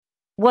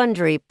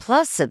Wondery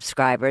Plus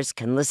subscribers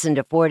can listen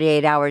to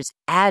 48 Hours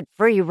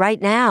ad-free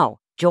right now.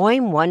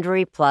 Join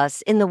Wondery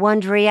Plus in the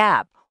Wondery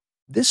app.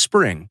 This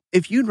spring,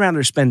 if you'd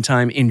rather spend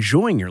time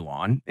enjoying your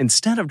lawn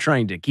instead of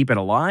trying to keep it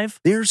alive,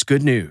 there's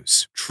good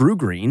news. True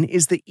Green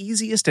is the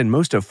easiest and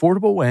most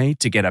affordable way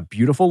to get a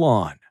beautiful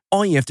lawn.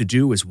 All you have to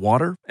do is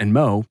water and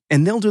mow,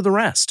 and they'll do the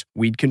rest.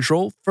 Weed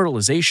control,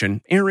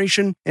 fertilization,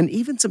 aeration, and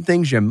even some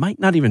things you might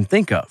not even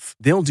think of.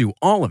 They'll do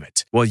all of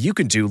it, while you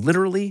can do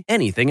literally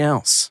anything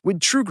else.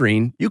 With True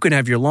Green, you can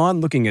have your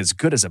lawn looking as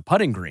good as a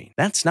putting green.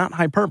 That's not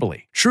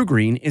hyperbole. True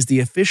Green is the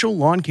official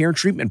lawn care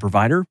treatment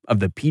provider of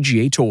the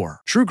PGA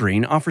Tour. True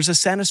Green offers a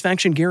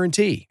satisfaction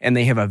guarantee, and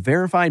they have a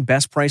verified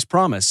best price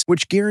promise,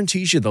 which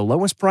guarantees you the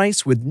lowest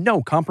price with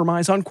no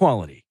compromise on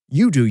quality.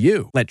 You do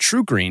you. Let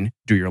True Green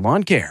do your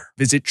lawn care.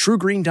 Visit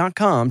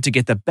truegreen.com to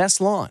get the best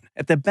lawn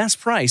at the best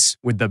price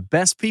with the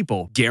best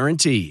people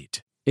guaranteed.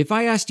 If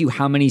I asked you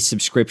how many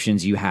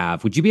subscriptions you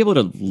have, would you be able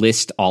to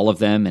list all of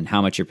them and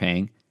how much you're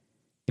paying?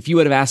 If you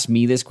would have asked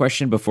me this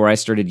question before I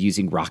started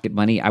using Rocket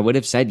Money, I would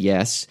have said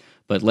yes.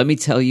 But let me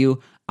tell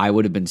you, I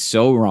would have been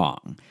so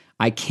wrong.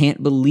 I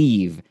can't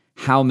believe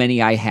how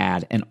many I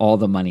had and all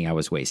the money I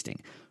was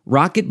wasting.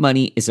 Rocket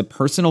Money is a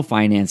personal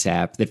finance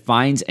app that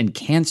finds and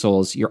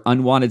cancels your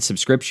unwanted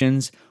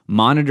subscriptions,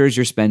 monitors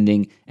your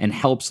spending, and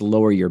helps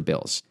lower your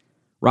bills.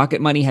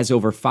 Rocket Money has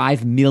over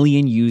 5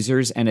 million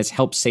users and has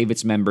helped save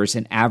its members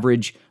an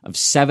average of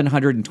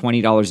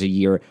 $720 a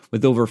year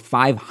with over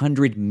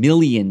 500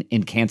 million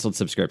in canceled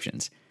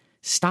subscriptions.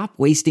 Stop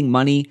wasting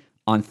money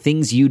on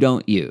things you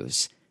don't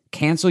use.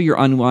 Cancel your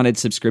unwanted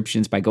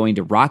subscriptions by going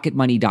to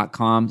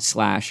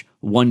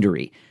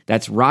rocketmoney.com/Wondery.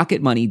 That's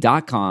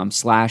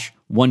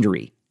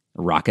rocketmoney.com/Wondery.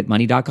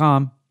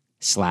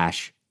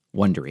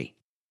 rocketmoney.com/Wondery.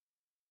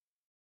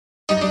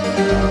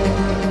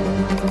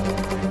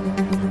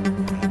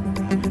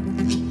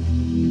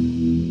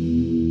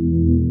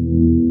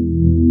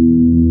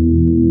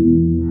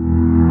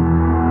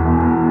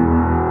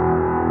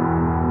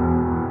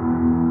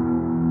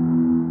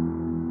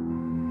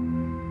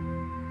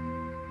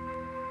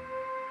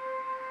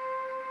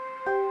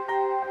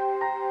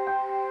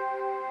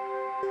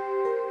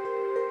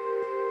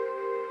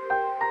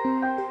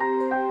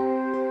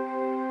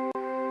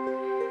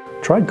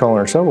 Tried calling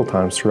her several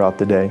times throughout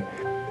the day,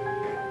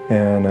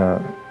 and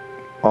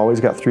always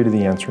got through to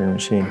the answering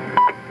machine.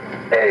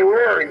 Hey,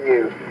 where are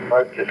you?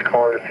 I'm just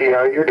calling to see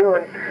how you're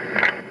doing,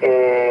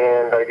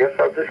 and I guess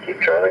I'll just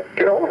keep trying to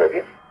get hold of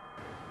you.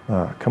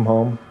 Come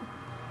home,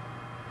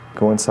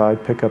 go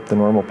inside, pick up the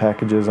normal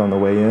packages on the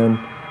way in,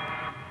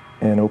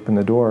 and open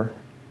the door,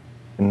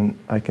 and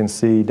I can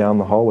see down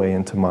the hallway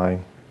into my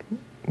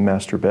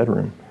master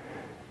bedroom,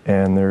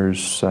 and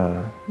there's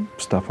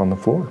stuff on the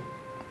floor.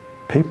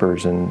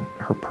 Papers, and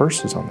her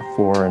purse is on the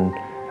floor, and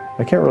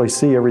I can't really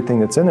see everything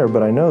that's in there,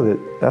 but I know that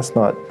that's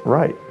not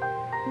right,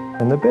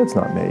 and the bed's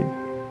not made.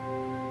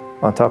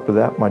 On top of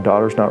that, my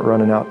daughter's not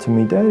running out to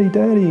me, "Daddy,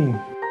 Daddy."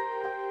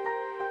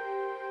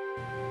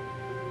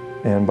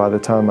 And by the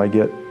time I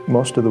get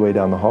most of the way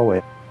down the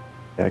hallway,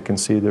 I can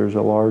see there's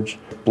a large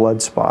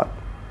blood spot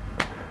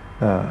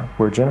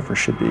where Jennifer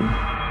should be.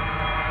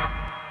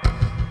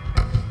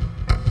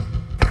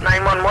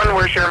 911,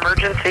 where's your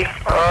emergency?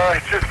 I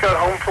just got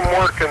home from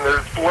work and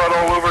there's blood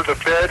all over the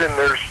bed and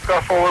there's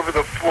stuff all over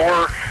the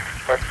floor.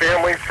 My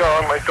family's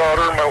gone, my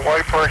daughter and my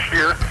wife aren't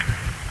here.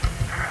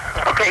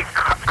 Okay,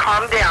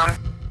 calm down.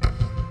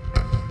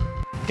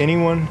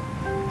 Anyone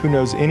who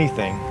knows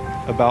anything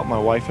about my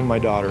wife and my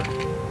daughter,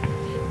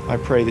 I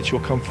pray that you'll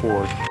come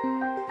forward.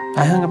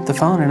 I hung up the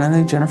phone and I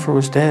knew Jennifer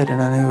was dead,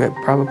 and I knew that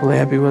probably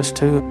Abby was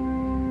too.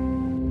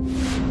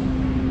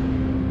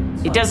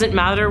 It doesn't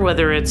matter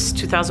whether it's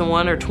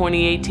 2001 or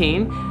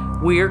 2018,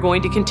 we are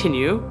going to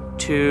continue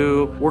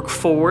to work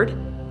forward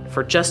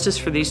for justice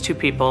for these two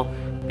people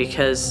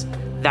because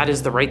that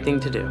is the right thing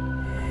to do.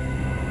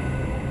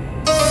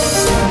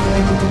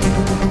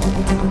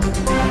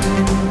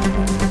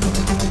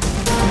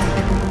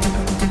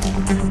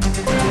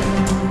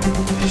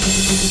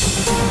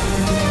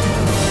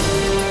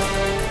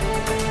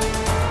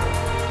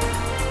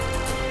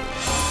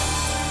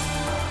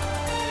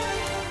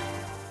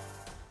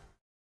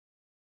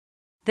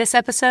 This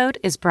episode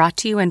is brought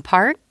to you in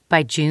part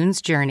by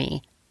June's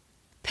Journey.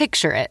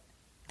 Picture it,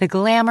 the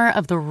glamour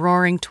of the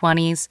roaring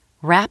 20s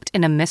wrapped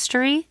in a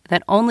mystery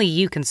that only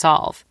you can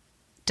solve.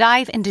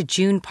 Dive into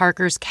June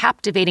Parker's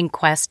captivating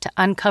quest to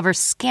uncover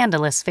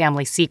scandalous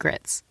family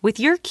secrets. With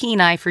your keen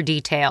eye for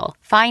detail,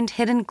 find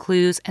hidden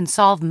clues and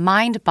solve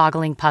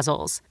mind-boggling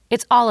puzzles.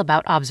 It's all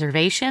about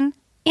observation,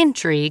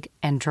 intrigue,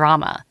 and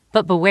drama.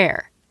 But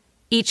beware.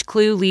 Each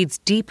clue leads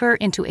deeper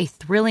into a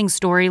thrilling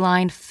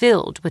storyline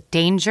filled with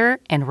danger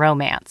and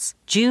romance.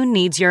 June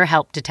needs your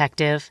help,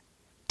 detective.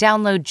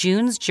 Download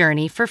June's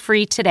Journey for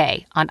free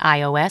today on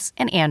iOS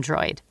and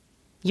Android.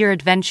 Your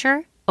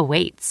adventure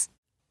awaits.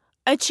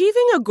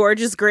 Achieving a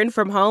gorgeous grin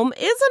from home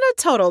isn't a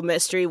total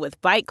mystery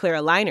with Bite Clear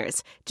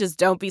aligners. Just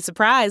don't be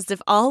surprised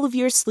if all of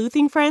your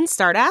sleuthing friends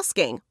start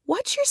asking,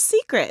 "What's your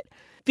secret?"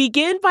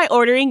 Begin by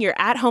ordering your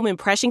at-home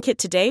impression kit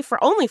today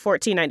for only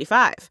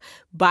 $14.95.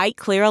 Bite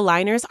Clear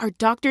aligners are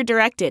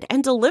doctor-directed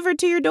and delivered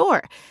to your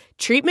door.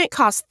 Treatment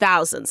costs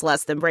thousands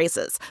less than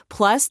braces.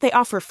 Plus, they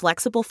offer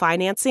flexible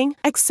financing,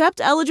 accept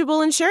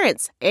eligible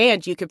insurance,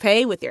 and you can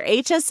pay with your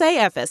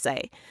HSA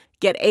FSA.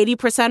 Get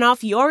 80%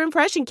 off your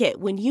impression kit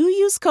when you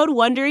use code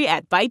WONDERY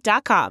at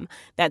Byte.com.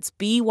 That's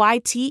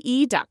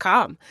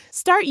BYTE.com.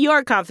 Start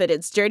your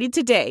confidence journey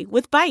today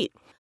with Byte.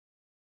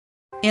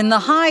 In the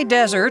high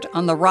desert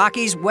on the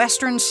Rockies'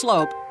 western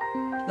slope,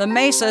 the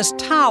mesas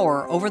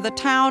tower over the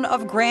town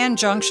of Grand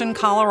Junction,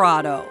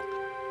 Colorado,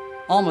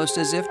 almost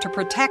as if to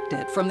protect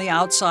it from the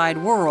outside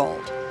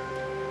world.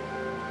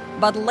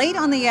 But late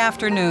on the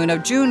afternoon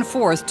of June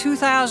 4th,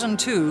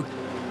 2002,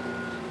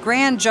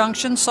 Grand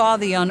Junction saw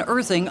the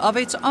unearthing of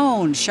its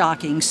own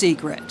shocking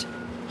secret,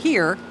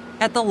 here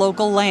at the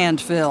local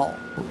landfill.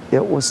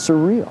 It was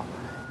surreal.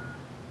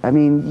 I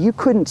mean, you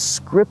couldn't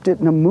script it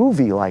in a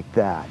movie like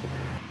that.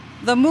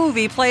 The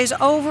movie plays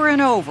over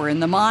and over in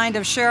the mind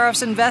of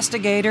Sheriff's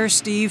investigator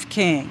Steve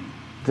King.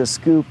 The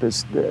scoop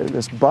is,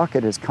 this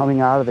bucket is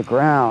coming out of the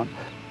ground.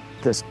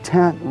 This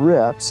tent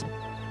rips,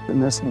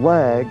 and this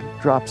leg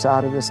drops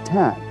out of this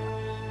tent,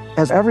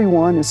 as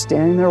everyone is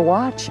standing there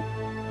watching.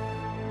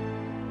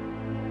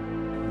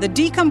 The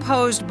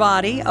decomposed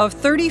body of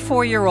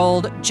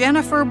 34-year-old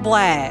Jennifer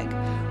Blagg,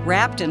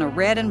 wrapped in a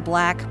red and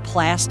black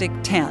plastic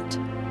tent.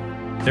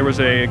 There was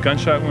a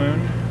gunshot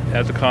wound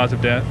as the cause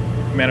of death,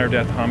 manner of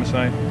death,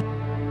 homicide.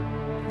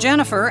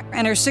 Jennifer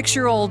and her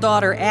 6-year-old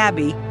daughter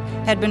Abby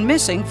had been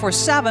missing for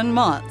 7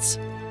 months.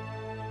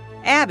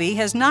 Abby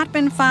has not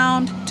been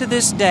found to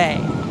this day.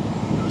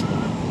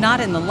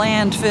 Not in the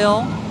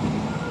landfill,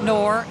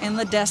 nor in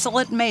the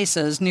desolate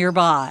mesas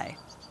nearby.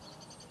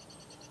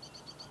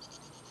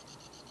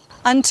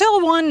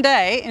 Until one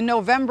day in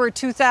November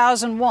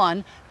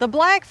 2001, the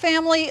Blagg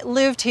family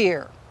lived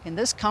here, in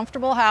this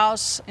comfortable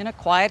house in a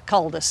quiet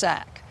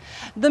cul-de-sac.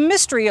 The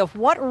mystery of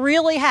what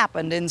really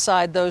happened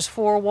inside those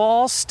 4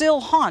 walls still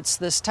haunts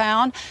this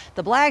town.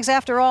 The Blaggs,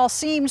 after all,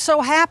 seemed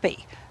so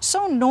happy,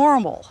 so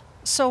normal,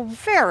 so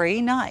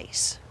very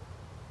nice.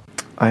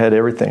 I had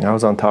everything. I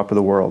was on top of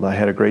the world. I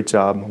had a great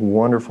job,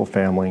 wonderful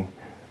family,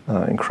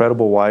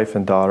 incredible wife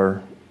and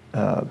daughter.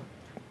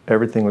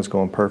 Everything was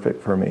going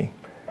perfect for me.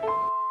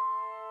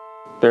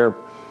 They're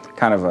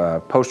kind of a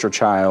poster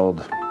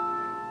child,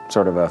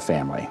 sort of a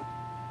family.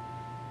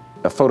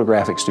 A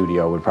photographic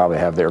studio would probably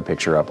have their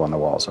picture up on the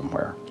wall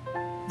somewhere.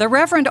 The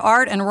Reverend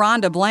Art and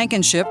Rhonda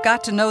Blankenship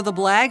got to know the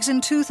Blaggs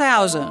in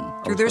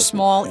 2000 through their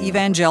small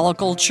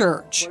evangelical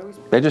church.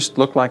 They just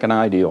looked like an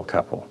ideal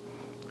couple,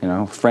 you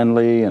know,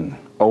 friendly and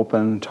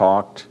open,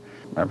 talked.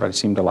 Everybody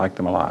seemed to like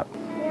them a lot.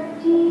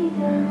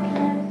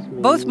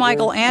 Both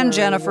Michael and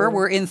Jennifer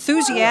were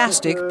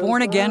enthusiastic,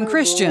 born-again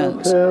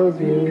Christians.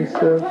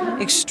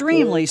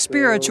 Extremely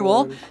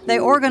spiritual, they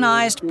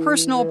organized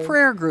personal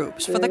prayer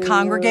groups for the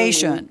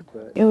congregation.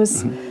 It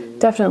was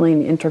definitely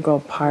an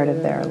integral part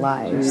of their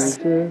lives.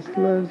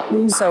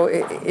 So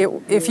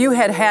if you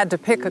had to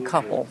pick a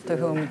couple to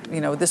whom,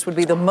 this would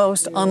be the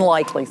most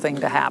unlikely thing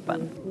to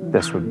happen.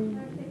 This would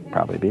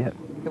probably be it.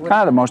 Kind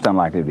of the most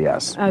unlikely to be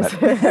us.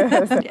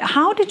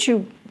 How did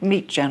you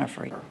meet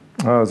Jennifer?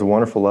 Oh, it was a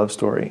wonderful love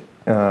story.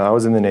 I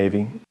was in the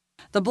Navy.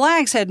 The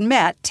Blaggs had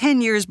met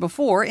 10 years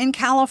before in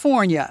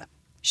California.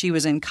 She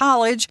was in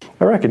college.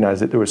 I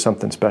recognized that there was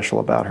something special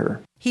about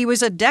her. He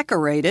was a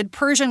decorated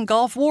Persian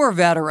Gulf War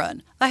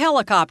veteran, a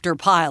helicopter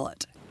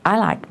pilot. I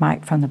liked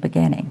Mike from the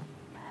beginning.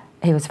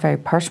 He was a very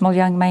personal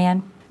young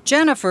man.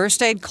 Jennifer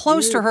stayed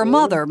close to her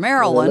mother,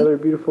 Marilyn, Another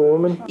beautiful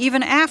woman.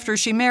 Even after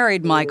she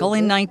married Michael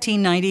in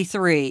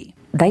 1993.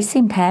 They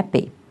seemed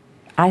happy.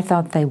 I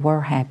thought they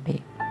were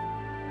happy.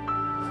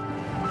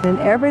 In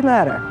every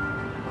letter,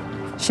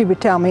 she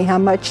would tell me how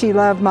much she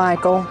loved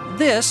Michael.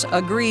 This,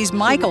 agrees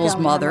Michael's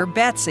mother,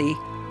 Betsy,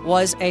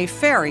 was a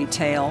fairy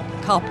tale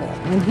couple.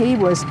 And he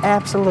was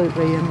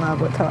absolutely in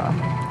love with her.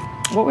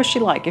 What was she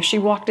like? If she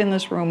walked in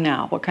this room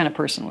now, what kind of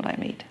person would I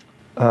meet?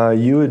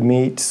 You would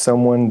meet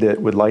someone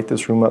that would light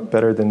this room up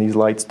better than these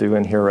lights do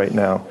in here right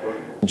now.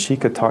 And she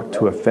could talk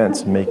to a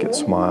fence and make it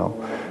smile.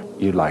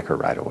 You'd like her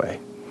right away.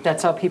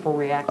 That's how people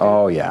react.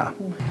 Oh, yeah.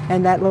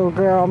 And that little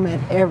girl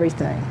meant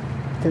everything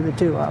to the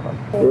two of them.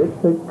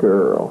 It's a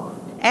girl.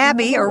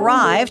 Abby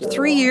arrived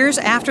 3 years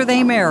after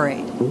they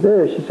married.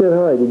 There, she said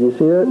hi. Did you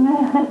see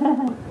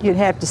it? You'd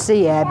have to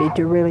see Abby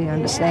to really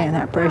understand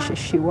how precious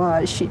she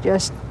was. She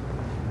just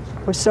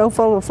was so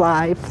full of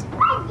life.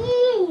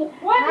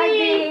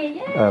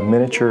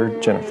 Miniature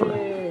Jennifer.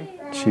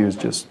 She was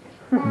just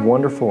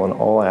wonderful in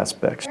all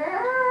aspects.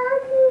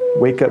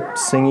 Wake up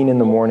singing in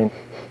the morning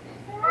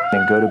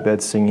and go to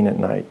bed singing at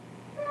night.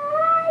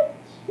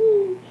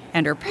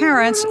 And her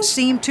parents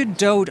seemed to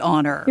dote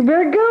on her. You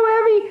better go,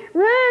 Abby.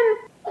 Run.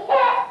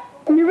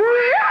 You better.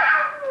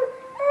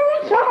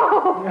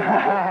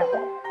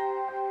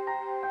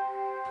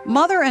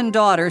 Mother and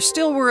daughter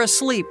still were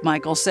asleep,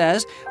 Michael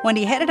says, when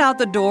he headed out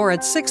the door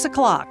at 6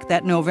 o'clock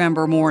that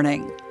November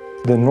morning.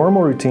 The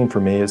normal routine for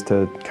me is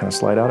to kind of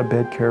slide out of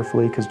bed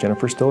carefully because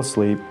Jennifer's still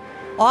asleep,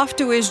 Off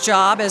to his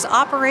job as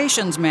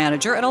operations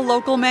manager at a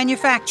local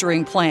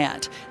manufacturing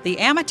plant, the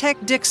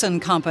Amatec Dixon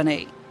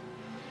Company.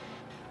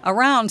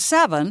 Around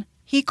 7,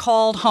 he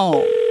called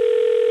home.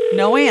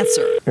 No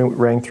answer. It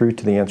rang through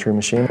to the answering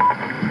machine.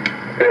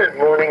 Good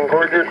morning,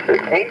 gorgeous.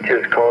 It's Nate,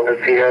 just calling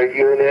to see how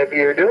you and Abby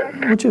are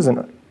doing. Which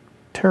isn't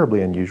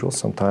terribly unusual.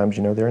 Sometimes,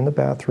 they're in the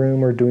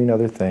bathroom or doing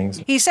other things.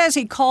 He says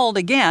he called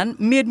again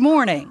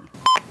mid-morning.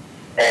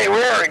 Hey,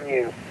 where are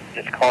you?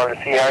 Just calling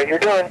to see how you're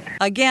doing.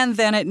 Again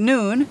then at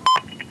noon.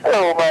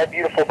 Hello, my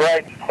beautiful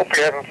bride. Hope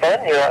you're having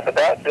fun. You're out and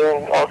about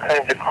doing all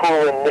kinds of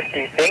cool and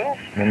nifty things.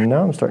 And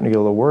now I'm starting to get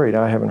a little worried.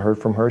 I haven't heard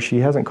from her. She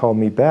hasn't called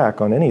me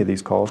back on any of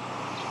these calls.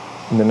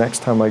 And the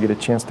next time I get a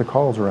chance to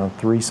call is around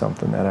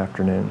 3-something that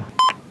afternoon.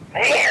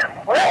 Man,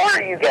 where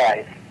are you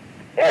guys?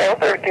 Yeah, I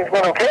hope everything's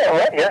going okay. I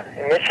love you.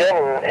 And miss you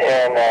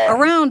and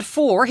Around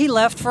 4, he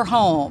left for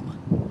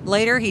home.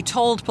 Later, he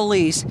told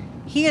police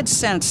he had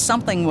sensed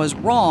something was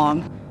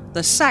wrong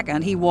the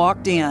second he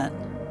walked in.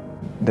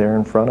 There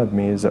in front of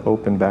me is an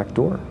open back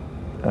door.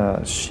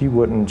 She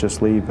wouldn't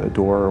just leave a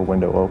door or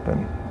window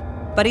open.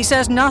 But he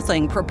says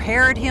nothing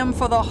prepared him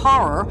for the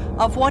horror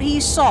of what he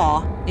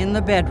saw in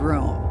the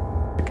bedroom.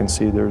 I can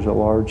see there's a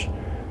large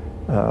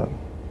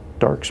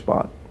dark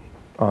spot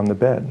on the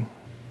bed.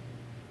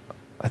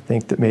 I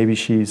think that maybe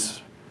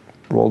she's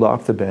rolled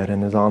off the bed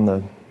and is on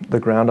the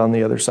ground on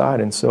the other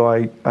side. And so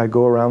I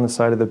go around the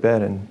side of the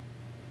bed and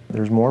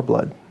there's more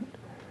blood.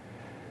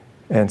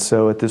 And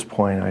so at this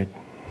point,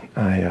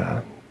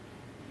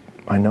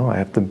 I know I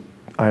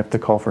have to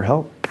call for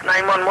help.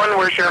 911,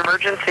 where's your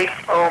emergency?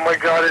 Oh my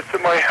God, it's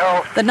at my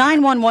house. The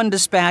 911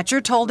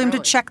 dispatcher told him to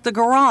check the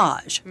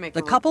garage.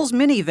 The couple's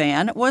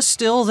minivan was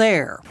still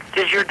there.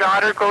 Did your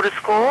daughter go to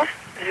school?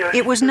 Yes.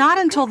 It was not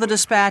until the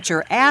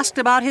dispatcher asked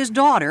about his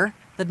daughter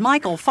that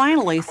Michael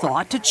finally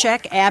thought to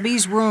check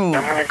Abby's room.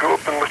 I'm going to go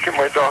up and look at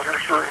my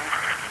daughter's room.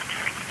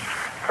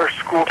 Her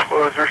school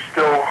clothes are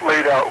still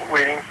laid out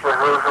waiting for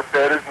her. Her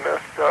bed is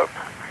messed up.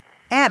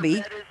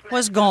 Abby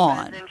was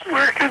gone.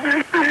 Where can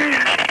they be?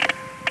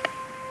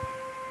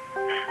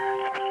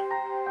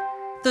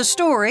 The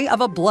story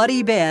of a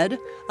bloody bed,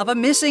 of a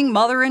missing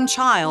mother and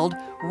child,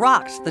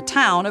 rocked the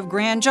town of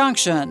Grand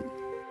Junction.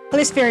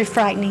 Well, it's very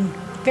frightening,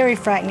 very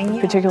frightening.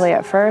 Particularly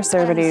at first,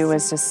 everybody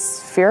was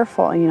just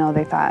fearful.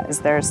 They thought, is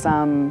there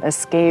some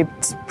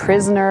escaped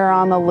prisoner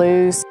on the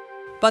loose?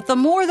 But the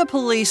more the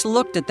police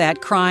looked at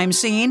that crime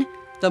scene,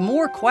 the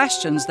more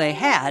questions they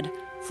had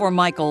for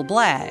Michael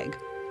Blagg.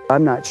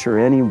 I'm not sure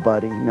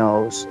anybody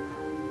knows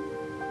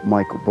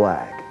Michael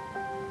Blagg.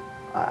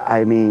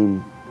 I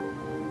mean,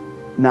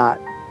 not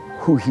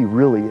who he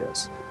really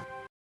is.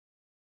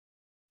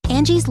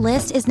 Angie's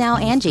List is now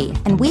Angie,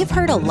 and we've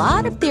heard a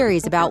lot of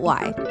theories about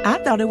why. I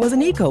thought it was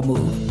an eco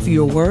move.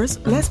 Fewer words,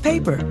 less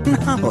paper.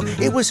 No,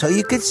 it was so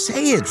you could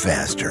say it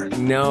faster.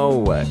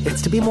 No,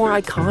 it's to be more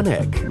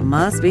iconic.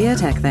 Must be a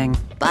tech thing.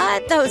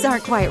 But those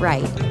aren't quite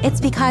right. It's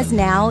because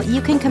now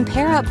you can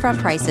compare upfront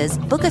prices,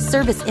 book a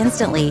service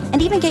instantly,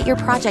 and even get your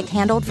project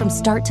handled from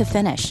start to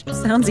finish.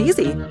 Sounds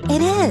easy.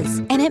 It is,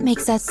 and it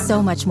makes us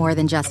so much more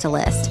than just a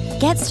list.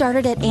 Get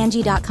started at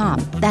Angie.com.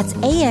 That's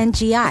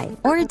ANGI,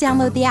 or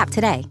download the app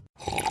today.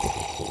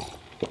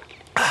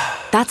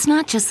 That's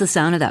not just the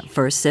sound of that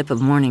first sip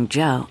of Morning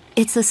Joe.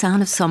 It's the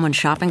sound of someone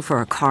shopping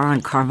for a car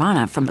on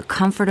Carvana from the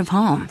comfort of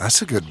home.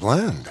 That's a good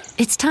blend.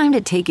 It's time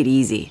to take it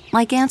easy,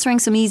 like answering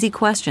some easy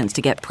questions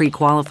to get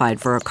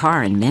pre-qualified for a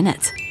car in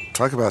minutes.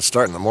 Talk about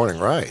starting the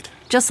morning right.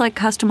 Just like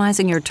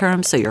customizing your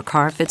terms so your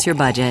car fits your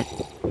budget.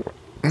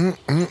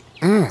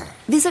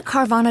 Visit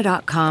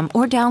Carvana.com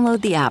or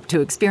download the app to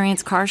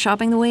experience car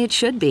shopping the way it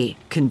should be.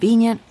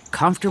 Convenient,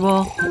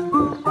 comfortable.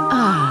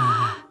 Ah.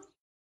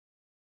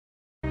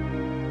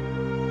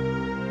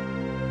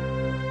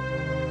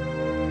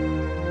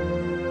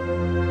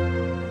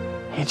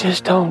 You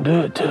just don't do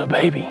it to a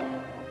baby.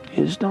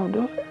 You just don't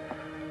do it.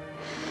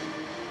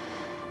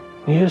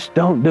 You just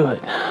don't do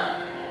it.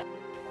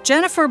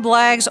 Jennifer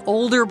Blagg's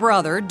older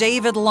brother,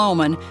 David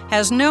Lohman,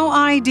 has no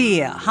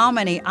idea how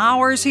many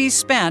hours he's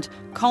spent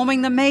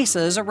combing the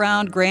mesas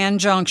around Grand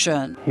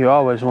Junction, You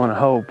always want to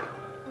hope.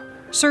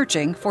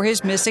 searching for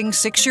his missing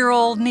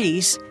 6-year-old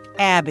niece,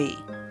 Abby.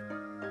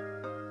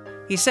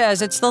 He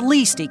says it's the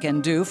least he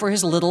can do for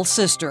his little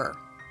sister.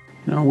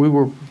 We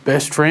were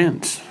best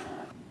friends.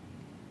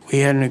 We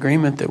had an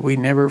agreement that we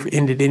never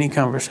ended any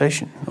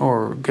conversation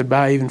or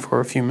goodbye even for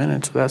a few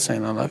minutes without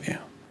saying I love you.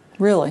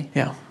 Really?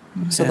 Yeah.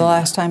 So the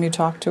last time you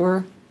talked to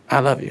her? I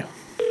love you.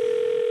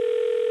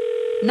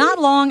 Not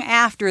long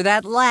after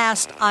that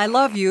last I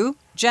love you,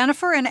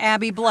 Jennifer and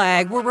Abby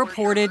Blagg were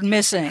reported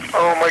missing.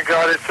 Oh my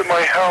God, it's at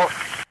my house.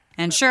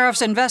 And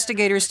Sheriff's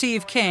investigator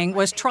Steve King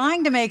was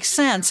trying to make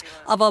sense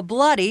of a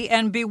bloody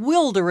and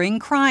bewildering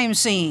crime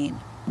scene.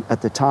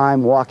 At the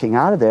time walking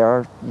out of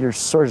there, you're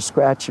sort of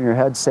scratching your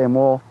head saying,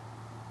 well,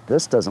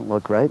 this doesn't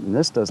look right, and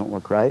this doesn't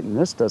look right, and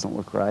this doesn't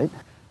look right.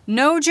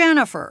 No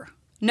Jennifer,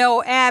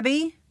 no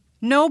Abby,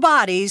 no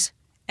bodies,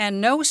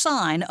 and no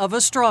sign of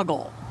a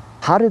struggle.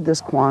 How did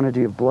this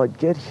quantity of blood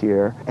get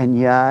here, and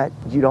yet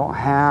you don't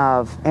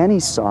have any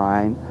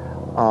sign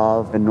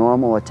of a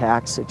normal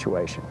attack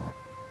situation.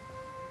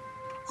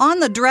 On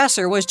the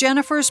dresser was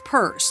Jennifer's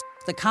purse.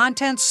 The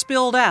contents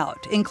spilled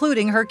out,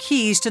 including her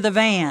keys to the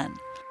van.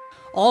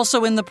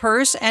 Also in the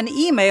purse, an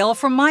email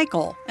from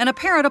Michael, an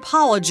apparent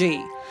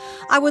apology.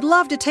 "I would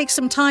love to take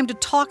some time to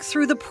talk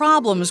through the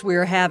problems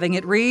we're having,"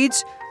 it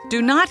reads.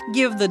 "Do not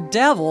give the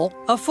devil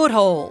a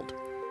foothold."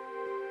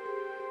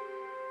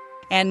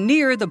 And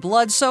near the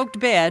blood-soaked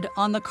bed,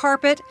 on the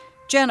carpet,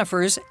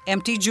 Jennifer's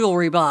empty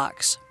jewelry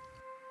box.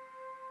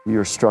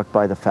 You're struck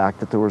by the fact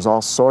that there was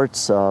all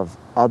sorts of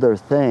other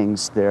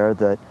things there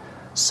that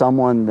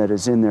someone that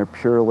is in there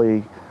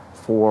purely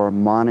for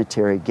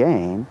monetary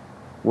gain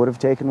would have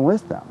taken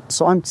with them.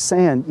 So I'm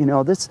saying,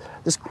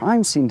 this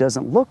crime scene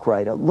doesn't look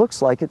right. It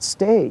looks like it's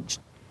staged.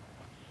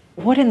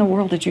 What in the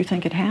world did you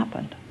think had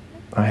happened?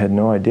 I had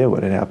no idea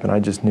what had happened. I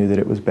just knew that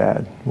it was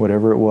bad.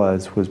 Whatever it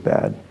was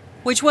bad.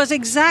 Which was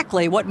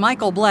exactly what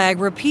Michael Blagg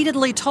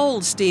repeatedly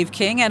told Steve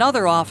King and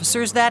other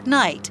officers that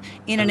night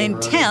in an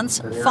intense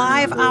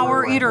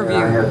 5-hour interview.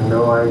 I had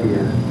no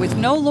idea. With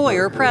no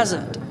lawyer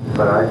present.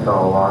 But I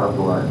saw a lot of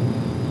blood.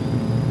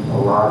 A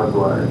lot of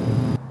blood.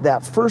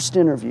 That first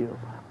interview,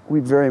 we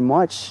very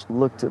much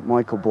looked at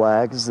Michael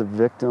Blagg as the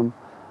victim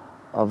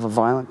of a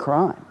violent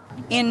crime.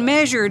 In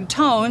measured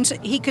tones,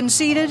 he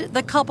conceded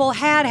the couple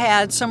had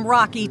had some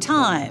rocky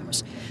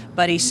times,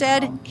 but he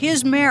said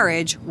his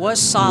marriage was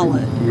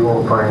solid. You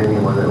won't find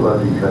anyone that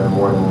loves each other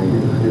more than we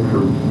do.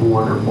 It's a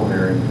wonderful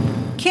marriage.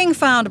 King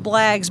found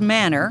Blagg's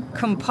manner,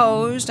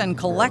 composed and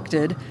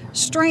collected,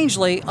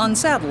 strangely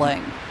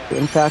unsettling.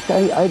 In fact,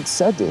 I'd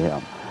said to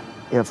him,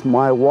 if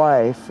my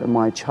wife and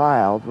my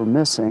child were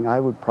missing, I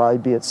would probably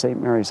be at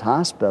St. Mary's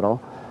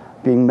Hospital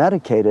being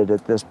medicated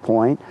at this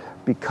point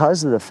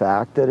because of the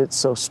fact that it's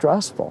so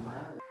stressful.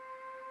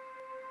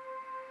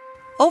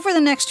 Over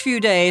the next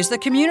few days, the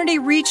community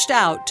reached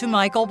out to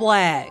Michael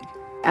Blagg.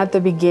 At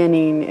the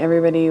beginning,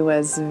 everybody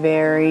was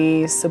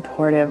very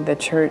supportive. The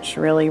church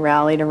really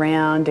rallied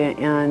around,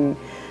 and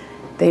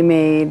they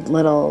made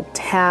little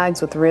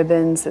tags with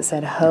ribbons that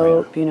said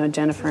hope,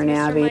 Jennifer and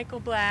Abby. Michael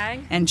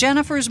Blagg. And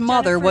Jennifer's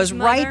mother was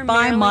right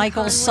by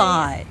Michael's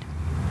side.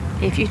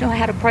 If you know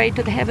how to pray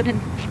to the Heavenly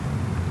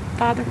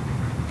Father,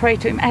 pray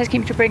to him, ask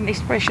him to bring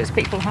these precious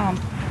people home.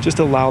 Just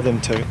allow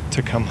them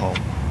to come home.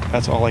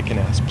 That's all I can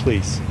ask,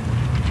 please.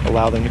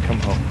 Allow them to come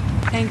home.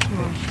 Thank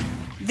you.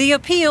 The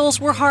appeals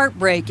were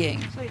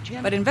heartbreaking,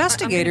 but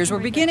investigators were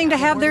beginning to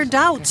have their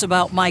doubts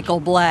about Michael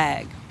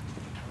Blagg.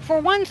 For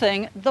one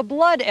thing, the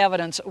blood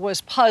evidence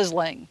was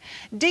puzzling.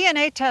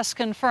 DNA tests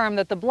confirmed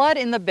that the blood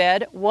in the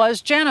bed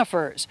was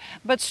Jennifer's,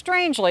 but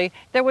strangely,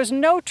 there was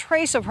no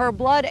trace of her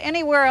blood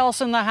anywhere else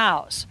in the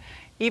house.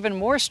 Even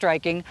more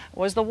striking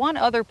was the one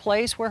other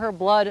place where her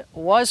blood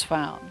was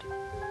found.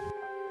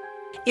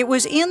 It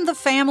was in the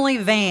family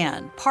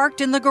van,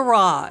 parked in the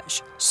garage,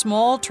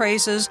 small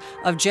traces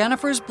of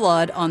Jennifer's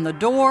blood on the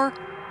door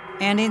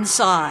and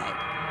inside.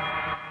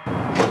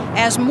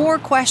 As more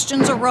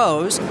questions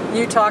arose...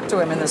 You talked to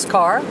him in this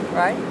car,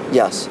 right?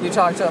 Yes. You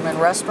talked to him in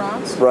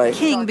restaurants? Right.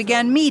 King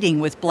began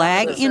meeting with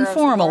Blagg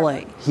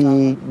informally. He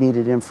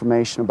needed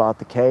information about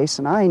the case,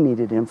 and I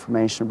needed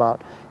information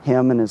about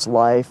him and his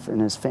life and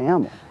his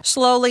family.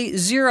 Slowly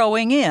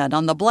zeroing in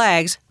on the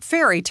Blaggs'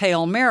 fairy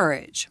tale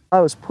marriage.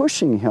 I was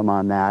pushing him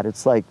on that.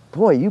 It's like,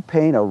 boy, you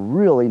paint a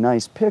really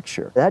nice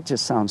picture. That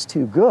just sounds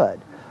too good,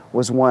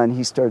 was when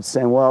he started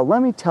saying, well,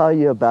 let me tell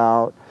you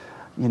about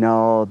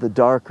the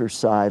darker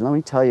side. Let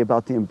me tell you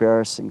about the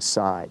embarrassing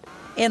side.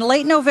 In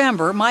late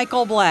November,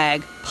 Michael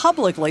Blagg,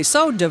 publicly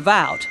so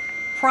devout,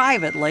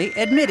 privately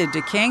admitted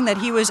to King that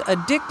he was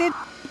addicted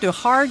to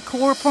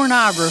hardcore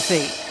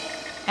pornography,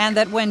 and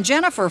that when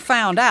Jennifer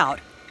found out,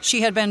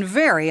 she had been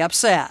very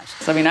upset.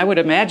 I mean, I would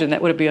imagine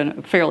that would have been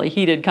a fairly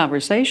heated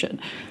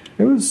conversation.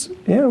 It was,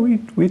 yeah, we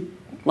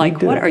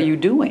Like, what are you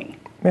doing?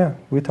 Yeah,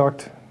 we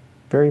talked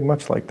very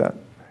much like that.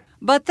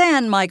 But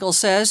then, Michael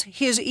says,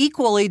 his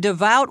equally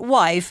devout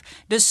wife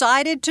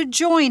decided to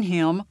join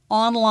him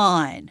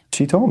online.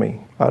 She told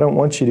me, I don't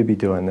want you to be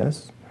doing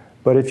this,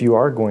 but if you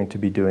are going to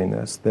be doing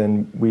this,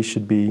 then we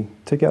should be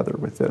together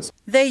with this.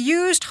 They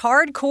used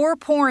hardcore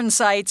porn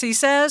sites, he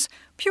says,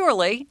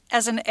 purely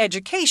as an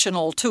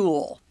educational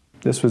tool.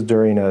 This was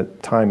during a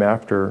time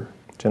after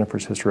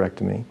Jennifer's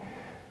hysterectomy,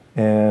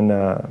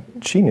 and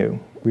she knew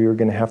we were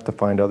going to have to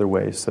find other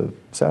ways of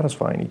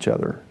satisfying each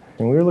other.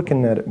 And we were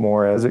looking at it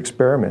more as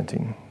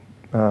experimenting,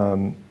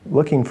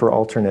 looking for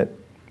alternate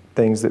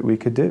things that we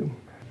could do.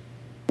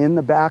 In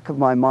the back of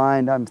my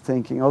mind, I'm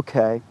thinking,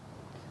 okay,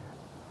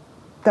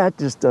 that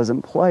just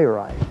doesn't play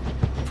right.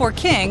 For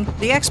King,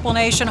 the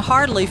explanation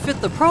hardly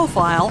fit the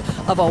profile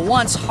of a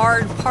once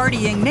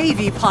hard-partying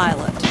Navy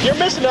pilot. You're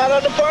missing out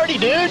on the party,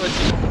 dude!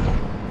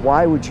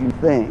 Why would you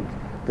think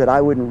that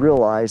I wouldn't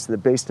realize that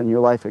based on your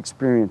life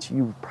experience,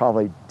 you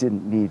probably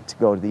didn't need to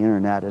go to the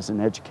internet as an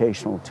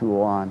educational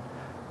tool on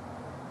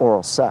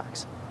oral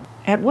sex?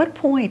 At what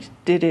point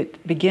did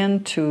it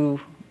begin to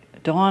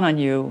dawn on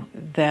you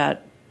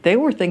that they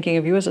were thinking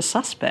of you as a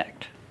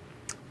suspect?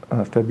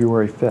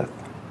 February 5th.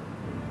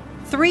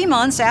 3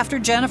 months after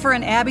Jennifer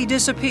and Abby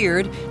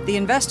disappeared, the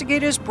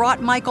investigators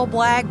brought Michael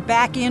Blagg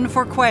back in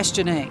for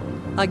questioning,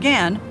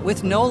 again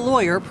with no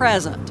lawyer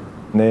present.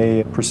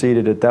 They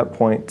proceeded at that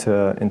point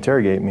to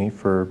interrogate me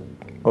for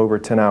over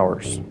 10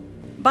 hours.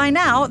 By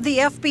now, the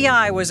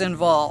FBI was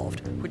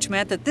involved, which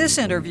meant that this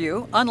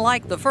interview,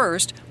 unlike the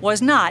first, was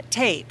not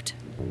taped.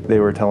 They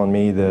were telling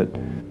me that,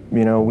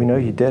 we know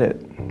you did it.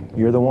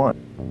 You're the one.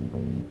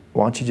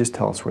 Why don't you just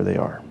tell us where they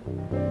are?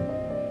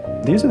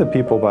 These are the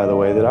people, by the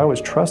way, that I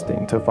was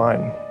trusting to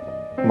find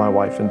my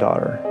wife and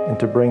daughter and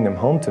to bring them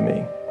home to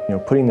me.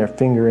 Putting their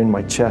finger in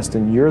my chest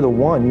and you're the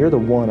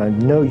one, I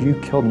know you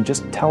killed him,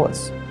 just tell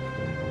us.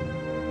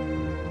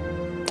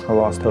 I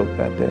lost hope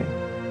that day.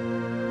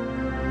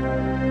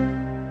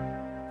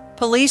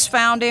 Police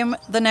found him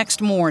the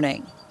next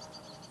morning.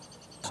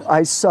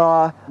 I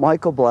saw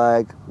Michael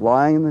Blagg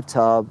lying in the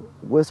tub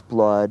with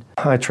blood.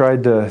 I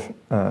tried to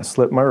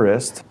slip my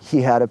wrist.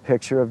 He had a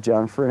picture of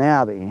Jennifer and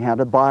Abby. He had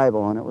a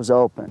Bible and it was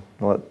open.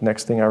 Well,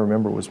 next thing I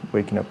remember was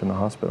waking up in the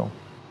hospital.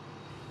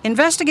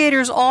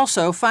 Investigators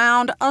also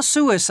found a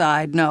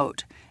suicide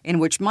note in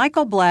which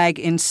Michael Blagg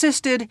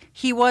insisted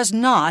he was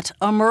not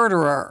a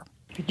murderer.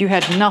 You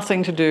had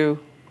nothing to do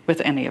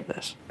with any of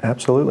this?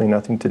 Absolutely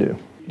nothing to do.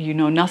 You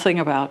know nothing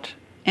about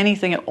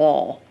anything at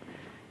all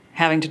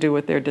having to do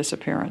with their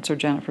disappearance or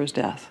Jennifer's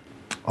death?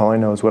 All I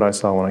know is what I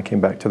saw when I came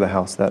back to the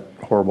house that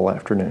horrible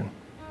afternoon.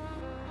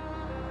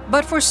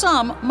 But for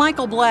some,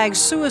 Michael Blagg's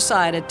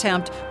suicide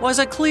attempt was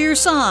a clear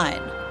sign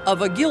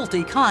of a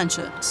guilty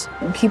conscience.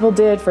 People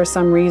did, for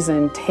some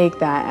reason, take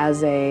that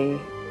as a,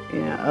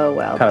 oh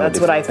well, that's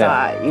what I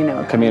thought,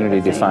 A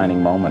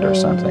community-defining moment or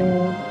something.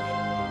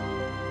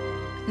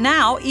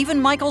 Now,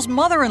 even Michael's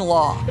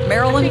mother-in-law,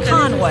 Marilyn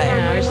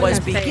Conway, was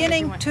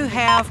beginning to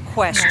have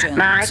questions.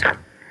 Mike,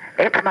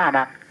 it's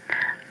Mama.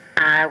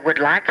 I would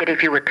like it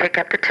if you would pick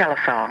up the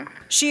telephone.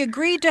 She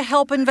agreed to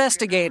help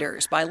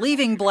investigators by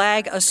leaving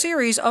Blagg a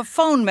series of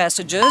phone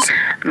messages.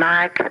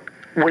 Mike,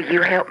 will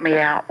you help me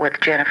out with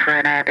Jennifer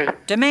and Abby?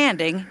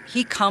 Demanding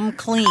he come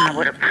clean. I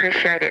would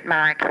appreciate it,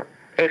 Mike,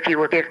 if you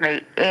would give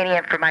me any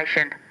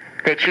information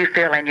that you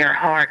feel in your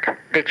heart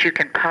that you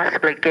can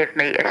possibly give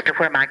me as to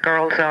where my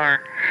girls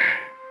are.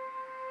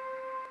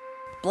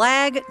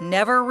 Blagg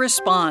never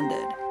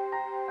responded.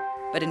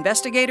 But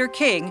Investigator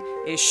King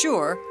is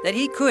sure that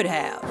he could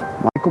have.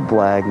 Michael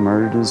Blagg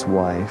murdered his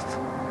wife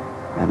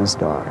and his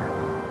daughter.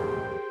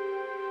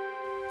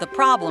 The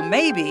problem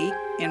may be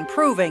in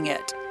proving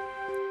it.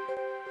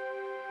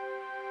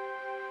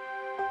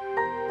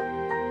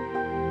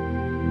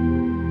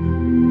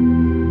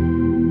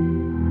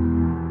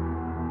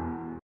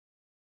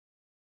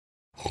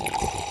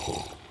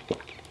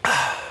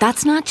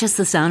 That's not just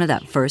the sound of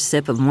that first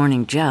sip of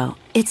Morning Joe.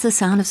 It's the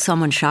sound of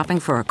someone shopping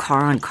for a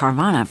car on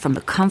Carvana from the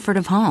comfort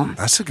of home.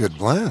 That's a good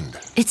blend.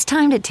 It's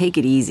time to take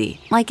it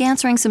easy, like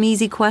answering some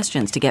easy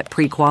questions to get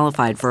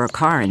pre-qualified for a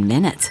car in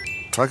minutes.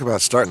 Talk about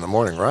starting the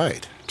morning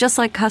right. Just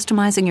like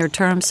customizing your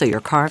terms so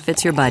your car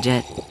fits your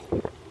budget.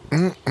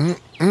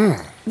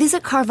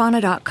 Visit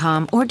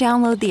Carvana.com or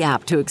download the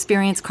app to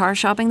experience car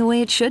shopping the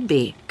way it should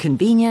be.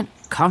 Convenient,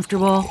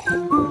 comfortable.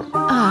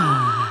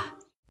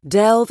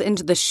 Delve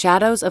into the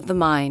shadows of the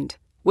mind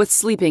with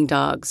Sleeping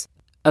Dogs,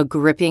 a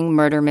gripping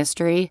murder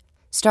mystery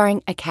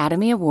starring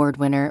Academy Award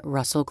winner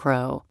Russell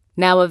Crowe.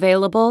 Now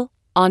available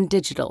on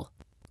digital.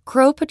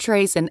 Crowe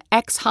portrays an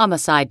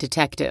ex-homicide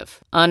detective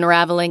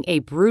unraveling a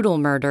brutal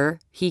murder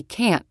he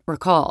can't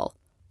recall.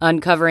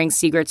 Uncovering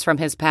secrets from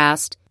his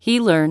past, he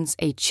learns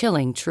a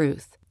chilling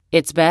truth.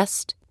 It's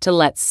best to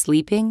let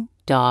sleeping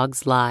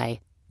dogs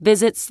lie.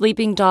 Visit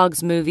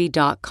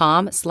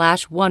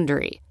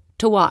sleepingdogsmovie.com/Wondery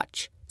to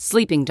watch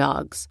Sleeping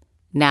Dogs,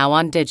 now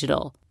on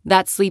digital.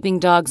 That's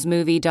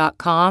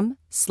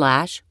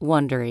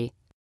sleepingdogsmovie.com/Wondery.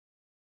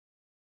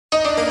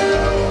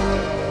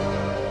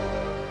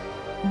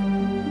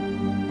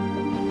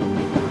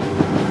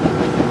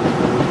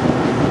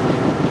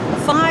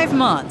 5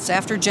 months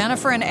after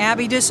Jennifer and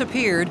Abby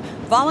disappeared,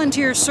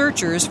 volunteer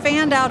searchers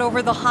fanned out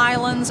over the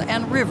highlands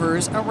and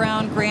rivers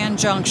around Grand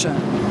Junction.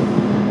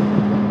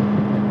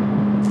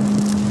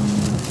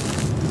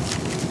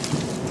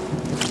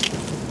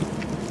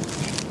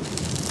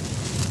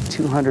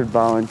 "200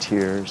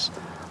 volunteers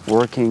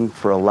working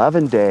for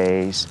 11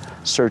 days,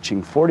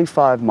 searching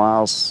 45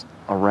 miles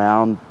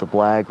around the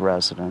Blagg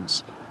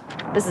residence."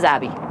 This is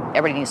Abby.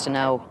 Everybody needs to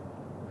know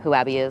who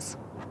Abby is.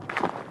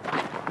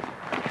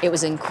 It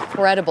was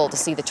incredible to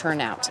see the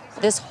turnout.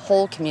 This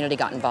whole community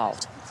got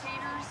involved.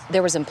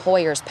 There was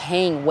employers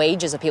paying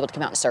wages of people to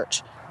come out and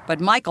search. But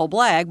Michael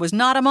Blagg was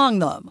not among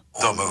them.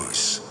 The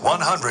Moose,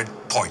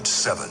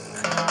 100.7.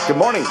 Good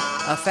morning.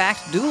 A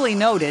fact duly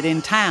noted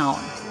in town.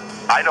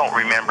 I don't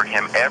remember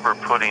him ever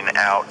putting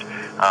out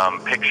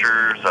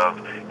pictures of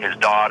his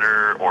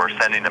daughter or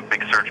sending a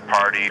big search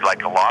party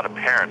like a lot of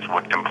parents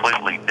would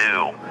completely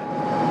do.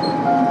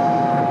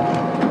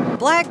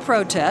 Blagg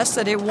protests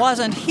that it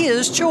wasn't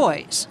his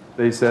choice.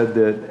 They said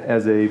that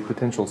as a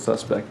potential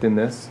suspect in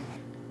this,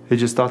 they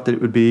just thought that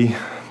it would be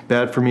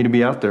bad for me to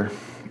be out there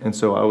And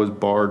so I was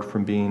barred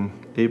from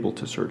being able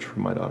to search for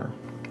my daughter,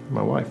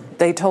 my wife.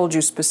 They told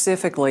you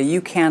specifically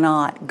you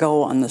cannot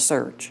go on the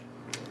search.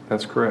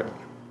 That's correct.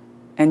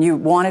 And you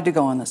wanted to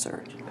go on the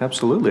search?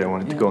 Absolutely, I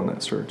wanted to go on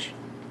that search.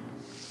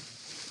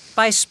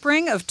 By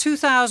spring of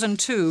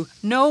 2002,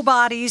 no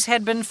bodies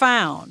had been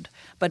found,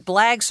 but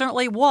Blagg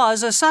certainly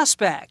was a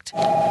suspect.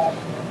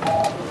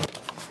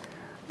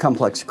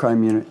 Complex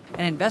crime unit.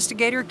 And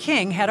investigator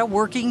King had a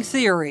working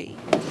theory.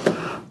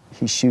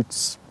 He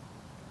shoots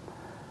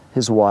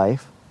his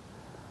wife.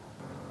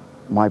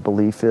 My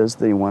belief is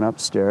that he went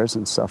upstairs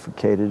and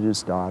suffocated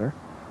his daughter,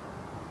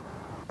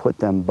 put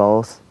them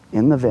both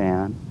in the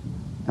van,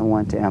 and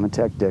went to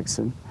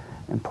Amatec-Dixon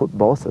and put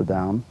both of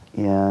them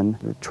in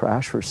the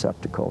trash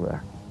receptacle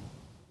there.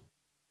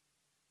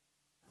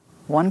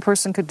 One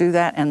person could do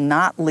that and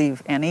not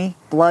leave any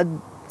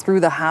blood through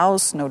the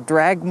house, no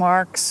drag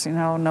marks,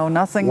 no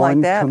nothing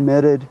like that. One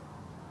committed,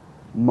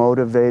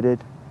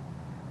 motivated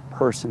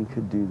person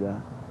could do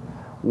that.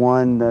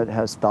 One that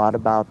has thought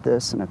about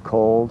this in a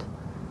cold,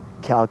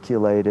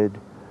 calculated,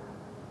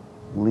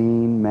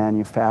 lean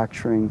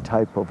manufacturing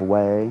type of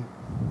way.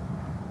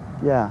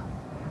 Yeah.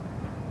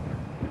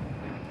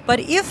 But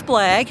if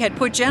Blagg had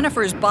put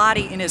Jennifer's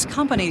body in his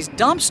company's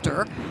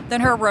dumpster,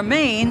 then her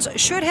remains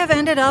should have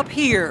ended up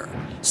here,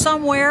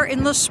 somewhere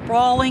in the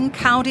sprawling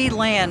county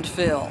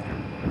landfill.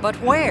 But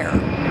where?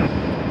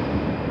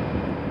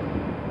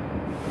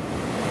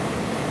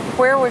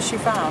 Where was she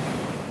found?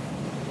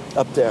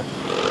 Up there.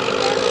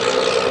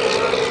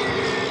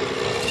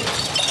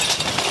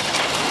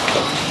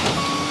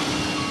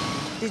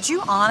 Did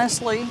you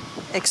honestly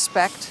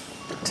expect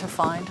to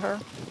find her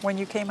when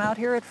you came out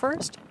here at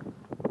first?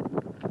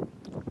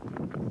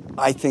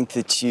 I think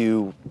that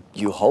you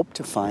hope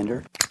to find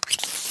her.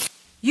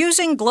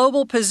 Using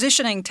global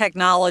positioning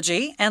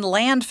technology and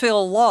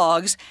landfill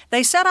logs,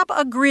 they set up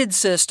a grid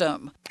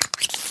system,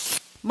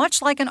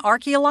 much like an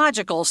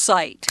archaeological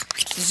site,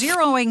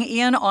 zeroing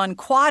in on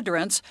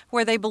quadrants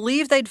where they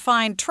believed they'd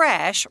find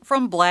trash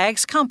from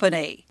Blagg's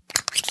company.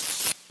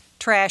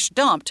 Trash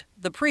dumped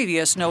the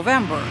previous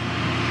November.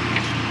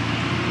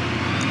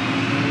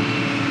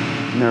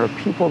 And there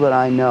are people that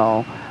I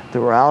know that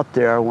were out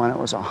there when it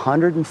was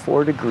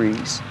 104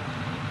 degrees,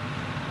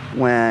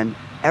 when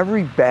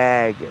every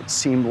bag it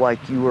seemed like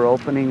you were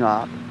opening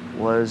up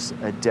was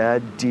a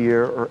dead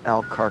deer or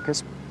elk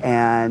carcass,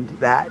 and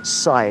that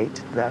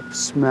sight, that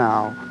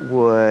smell,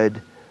 would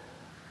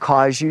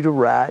cause you to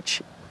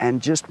retch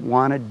and just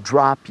want to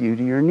drop you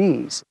to your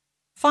knees.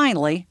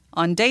 Finally,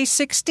 on day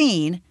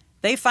 16,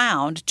 they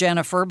found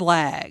Jennifer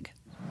Blagg.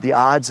 The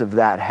odds of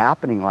that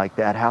happening like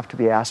that have to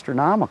be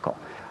astronomical.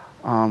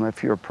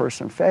 If you're a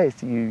person of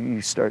faith,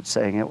 you start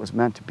saying it was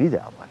meant to be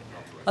that way.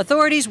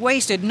 Authorities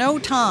wasted no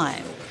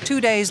time. 2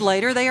 days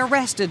later, they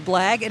arrested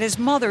Blagg at his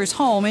mother's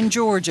home in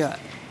Georgia.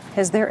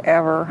 Has there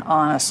ever,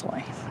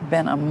 honestly,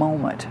 been a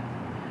moment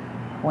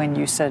when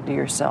you said to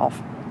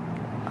yourself,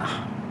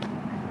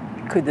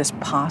 could this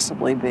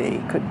possibly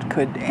be?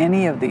 Could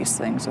any of these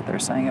things that they're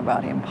saying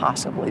about him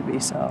possibly be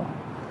so?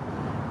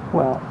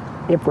 Well,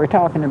 if we're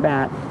talking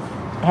about,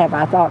 have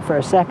I thought for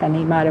a second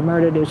he might have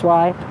murdered his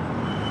wife?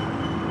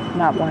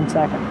 Not 1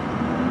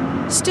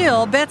 second.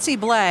 Still, Betsy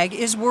Blagg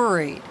is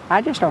worried.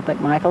 I just don't think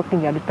Michael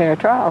can get a fair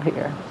trial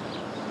here.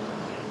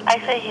 I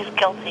say he's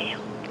guilty.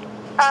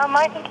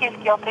 I think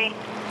he's guilty.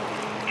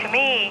 To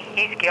me,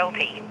 he's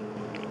guilty.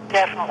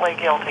 Definitely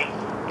guilty.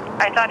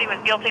 I thought he was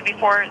guilty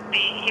before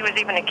he was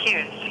even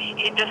accused.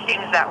 It just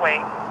seems that way.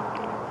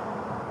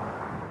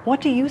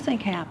 What do you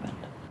think happened?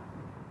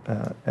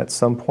 At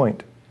some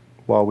point,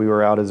 while we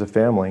were out as a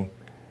family,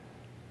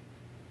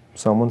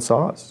 someone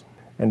saw us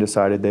and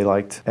decided they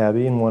liked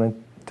Abby and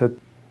wanted to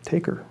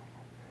take her.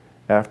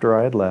 After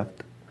I had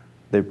left,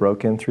 they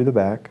broke in through the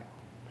back,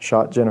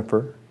 shot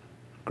Jennifer,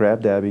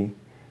 grabbed Abby,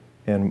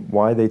 and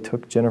why they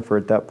took Jennifer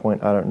at that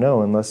point, I don't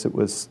know, unless it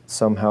was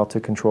somehow to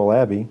control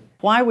Abby.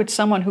 Why would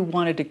someone who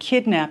wanted to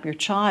kidnap your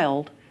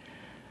child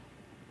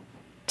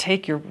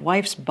take your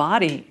wife's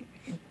body,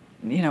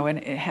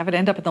 and have it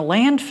end up in the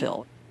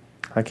landfill?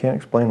 I can't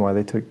explain why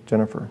they took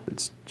Jennifer.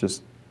 It's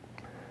just,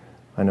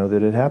 I know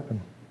that it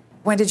happened.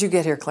 When did you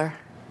get here, Claire?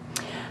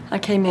 I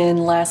came in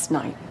last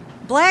night.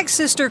 Blagg's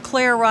sister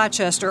Claire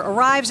Rochester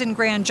arrives in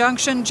Grand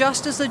Junction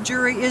just as the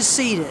jury is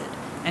seated,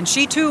 and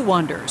she too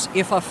wonders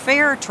if a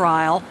fair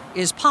trial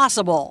is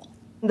possible.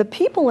 The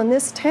people in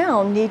this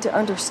town need to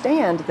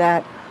understand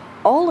that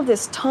all of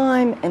this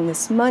time and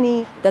this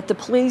money that the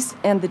police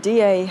and the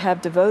DA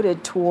have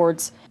devoted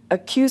towards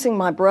accusing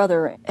my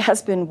brother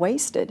has been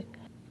wasted.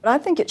 But I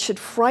think it should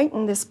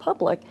frighten this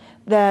public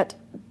that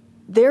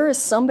there is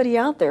somebody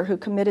out there who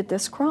committed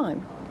this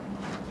crime.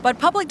 But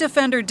Public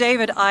Defender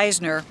David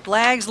Eisner,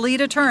 Blagg's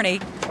lead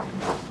attorney,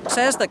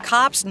 says the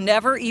cops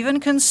never even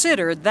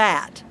considered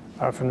that.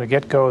 From the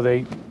get-go,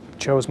 they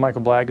chose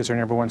Michael Blagg as their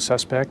number one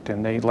suspect,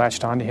 and they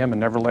latched onto him and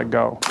never let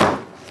go.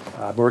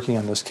 I'm working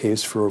on this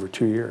case for over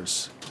 2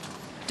 years.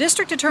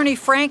 District Attorney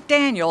Frank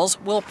Daniels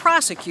will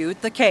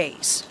prosecute the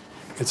case.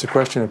 It's a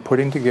question of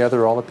putting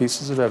together all the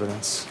pieces of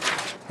evidence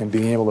and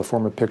being able to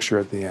form a picture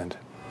at the end.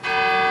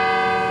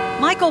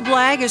 Michael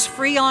Blagg is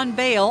free on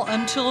bail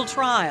until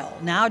trial,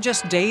 now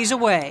just days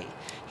away.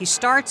 He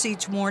starts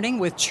each morning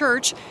with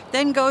church,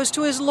 then goes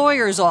to his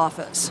lawyer's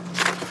office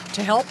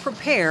to help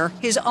prepare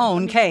his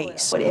own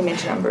case. What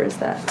image number is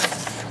that?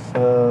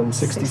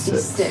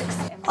 66.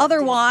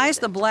 Otherwise,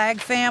 the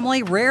Blagg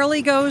family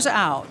rarely goes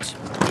out.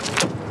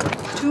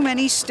 Too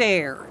many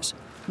stairs.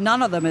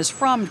 None of them is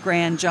from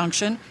Grand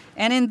Junction,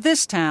 and in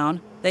this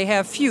town, they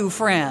have few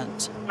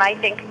friends. I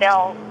think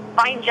they'll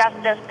find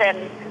justice,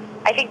 and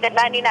I think that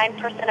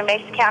 99% of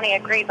Mesa County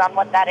agrees on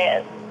what that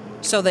is.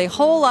 So they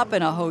hole up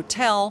in a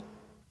hotel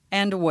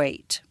and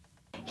wait.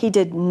 He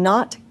did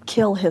not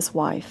kill his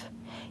wife.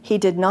 He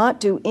did not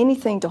do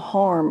anything to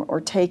harm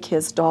or take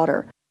his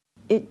daughter.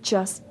 It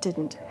just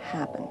didn't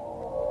happen.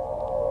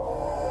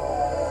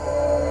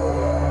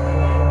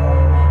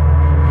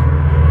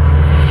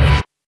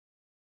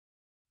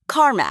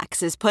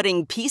 CarMax is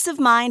putting peace of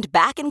mind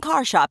back in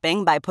car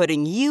shopping by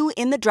putting you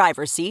in the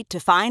driver's seat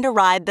to find a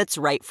ride that's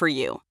right for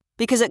you.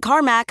 Because at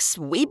CarMax,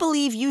 we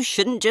believe you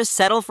shouldn't just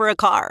settle for a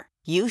car.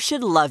 You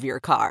should love your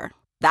car.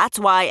 That's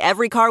why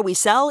every car we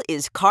sell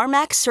is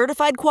CarMax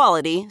certified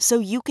quality, so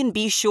you can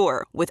be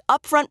sure with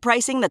upfront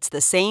pricing that's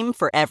the same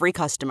for every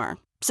customer.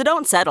 So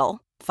don't settle.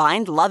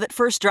 Find love at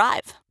first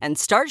drive and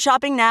start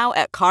shopping now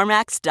at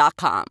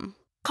CarMax.com.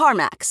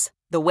 CarMax,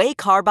 the way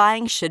car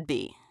buying should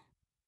be.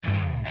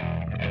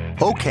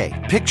 Okay,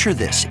 picture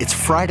this. It's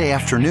Friday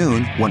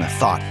afternoon when a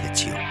thought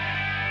hits you.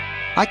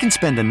 I can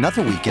spend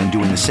another weekend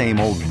doing the same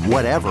old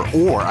whatever,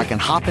 or I can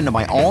hop into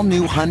my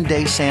all-new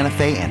Hyundai Santa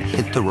Fe and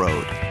hit the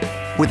road.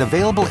 With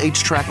available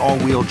H-Track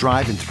all-wheel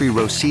drive and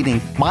 3-row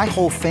seating, my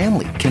whole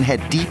family can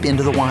head deep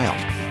into the wild.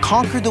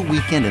 Conquer the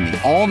weekend in the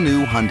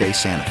all-new Hyundai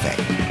Santa Fe.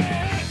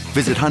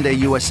 Visit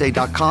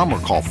HyundaiUSA.com or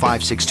call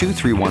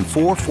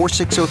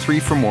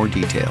 562-314-4603 for more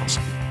details.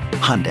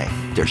 Hyundai,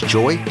 there's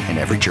joy in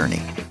every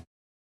journey.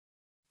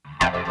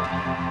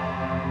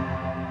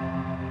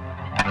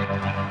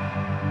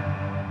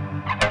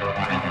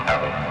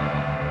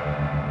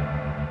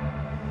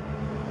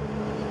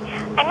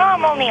 I know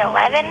I'm only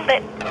 11,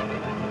 but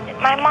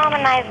my mom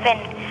and I have been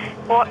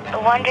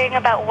wondering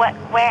about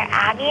where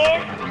Abby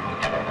is.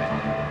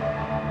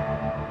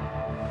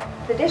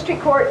 The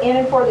District Court in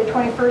and for the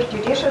 21st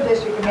Judicial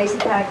District of Mesa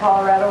County,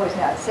 Colorado is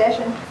now in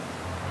session.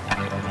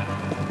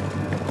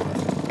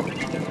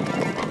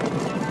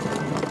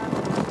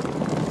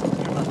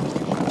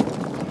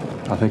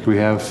 I think we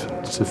have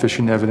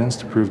sufficient evidence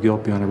to prove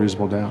guilt beyond a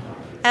reasonable doubt.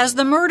 As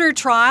the murder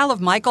trial of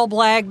Michael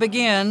Blagg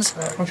begins,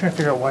 I'm trying to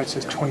figure out why it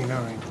says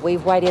 29.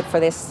 We've waited for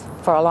this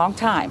for a long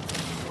time,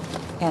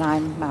 and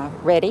I'm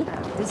ready.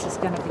 This is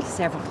going to be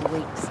several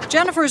weeks.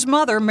 Jennifer's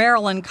mother,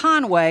 Marilyn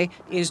Conway,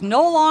 is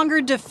no longer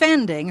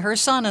defending her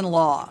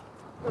son-in-law.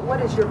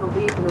 What is your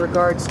belief in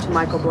regards to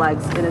Michael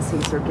Blagg's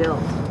innocence or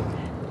guilt?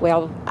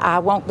 Well, I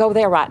won't go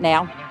there right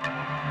now.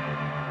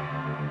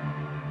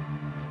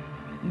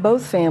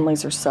 Both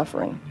families are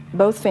suffering.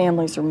 Both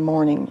families are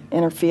mourning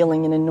and are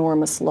feeling an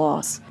enormous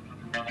loss.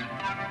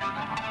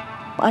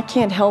 I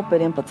can't help but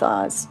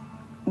empathize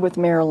with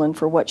Marilyn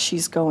for what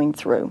she's going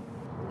through.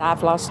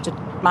 I've lost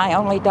my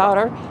only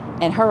daughter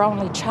and her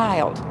only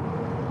child,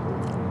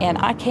 and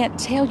I can't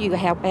tell you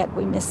how bad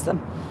we miss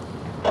them.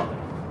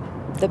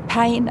 The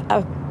pain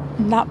of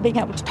not being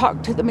able to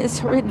talk to them is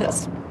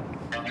horrendous.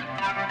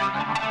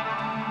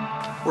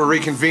 We're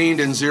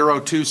reconvened in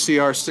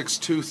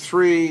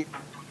 02CR623.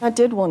 I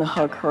did want to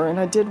hug her and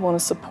I did want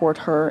to support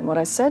her. And what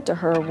I said to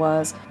her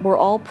was, we're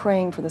all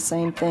praying for the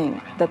same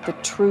thing, that the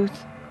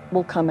truth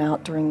will come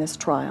out during this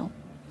trial.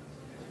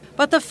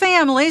 But the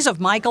families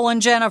of Michael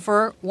and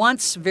Jennifer,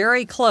 once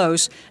very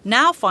close,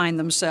 now find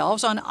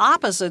themselves on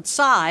opposite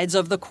sides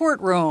of the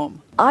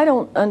courtroom. I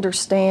don't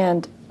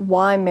understand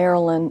why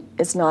Marilyn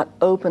is not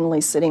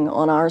openly sitting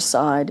on our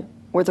side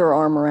with her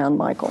arm around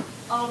Michael.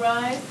 All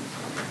right.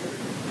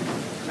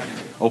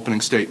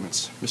 Opening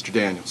statements. Mr.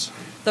 Daniels.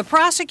 The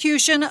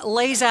prosecution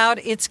lays out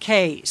its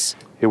case.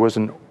 It was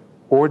an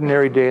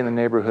ordinary day in the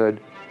neighborhood.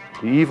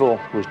 The evil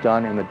was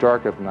done in the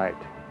dark of night.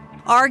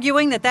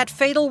 Arguing that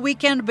fatal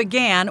weekend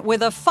began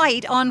with a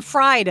fight on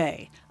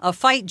Friday, a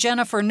fight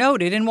Jennifer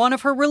noted in one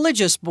of her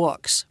religious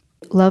books.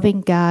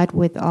 Loving God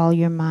with all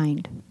your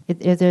mind.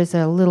 There's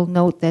a little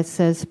note that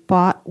says,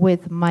 fought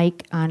with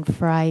Mike on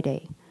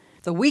Friday.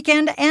 The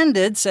weekend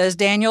ended, says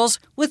Daniels,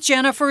 with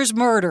Jennifer's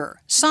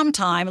murder,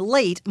 sometime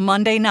late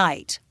Monday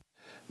night.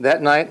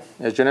 That night,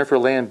 as Jennifer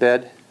lay in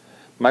bed,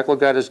 Michael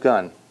got his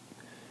gun.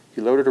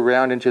 He loaded a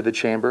round into the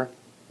chamber,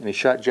 and he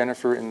shot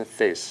Jennifer in the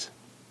face.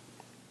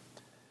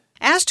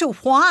 As to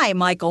why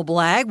Michael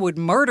Blagg would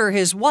murder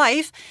his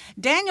wife,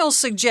 Daniels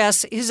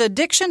suggests his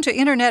addiction to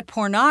internet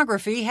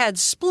pornography had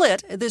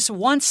split this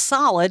once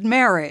solid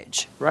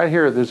marriage. Right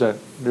here, there's a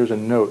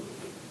note,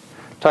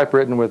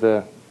 typewritten with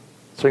a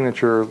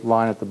signature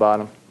line at the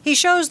bottom. He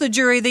shows the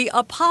jury the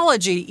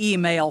apology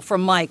email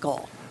from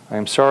Michael. I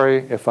am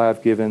sorry if I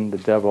have given the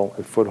devil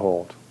a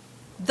foothold.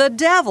 The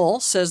devil,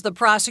 says the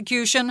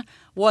prosecution,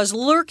 was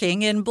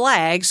lurking in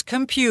Blagg's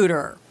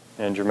computer.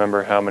 And do you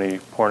remember how many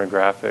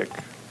pornographic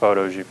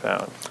photos you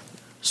found?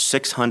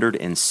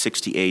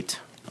 668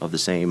 of the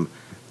same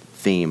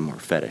theme or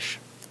fetish.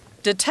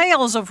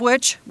 Details of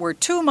which were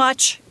too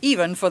much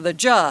even for the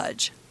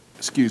judge.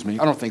 Excuse me,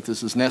 I don't think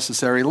this is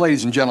necessary.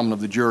 Ladies and gentlemen of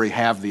the jury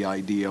have the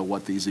idea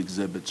what these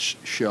exhibits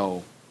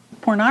show.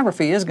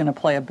 Pornography is going to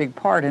play a big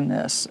part in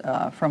this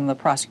from the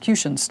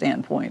prosecution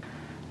standpoint.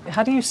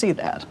 How do you see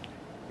that?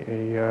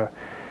 A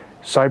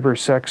cyber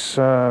sex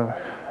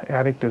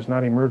addict does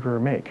not a murderer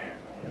make,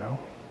 you know.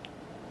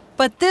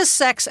 But this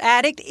sex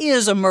addict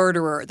is a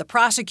murderer, the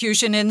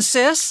prosecution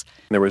insists.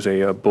 There was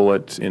a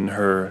bullet in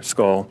her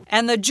skull.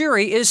 And the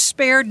jury is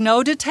spared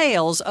no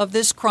details of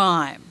this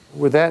crime.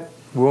 Would that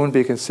wound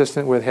be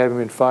consistent with having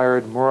been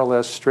fired more or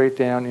less straight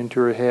down into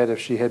her head if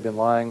she had been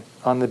lying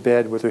on the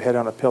bed with her head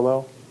on a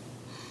pillow?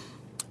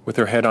 With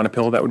her head on a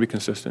pillow, that would be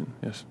consistent,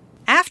 yes.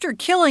 After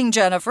killing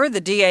Jennifer,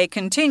 the DA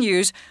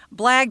continues,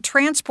 Blagg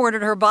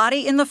transported her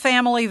body in the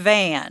family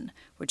van,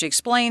 which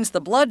explains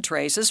the blood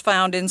traces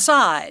found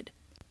inside.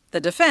 The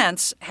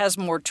defense has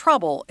more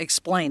trouble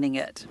explaining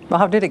it. Well,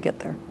 how did it get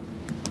there?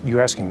 You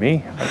asking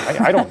me?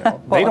 I don't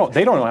know. Well,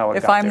 they don't know how it got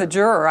If there. I'm the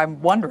juror,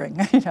 I'm wondering.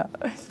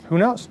 Who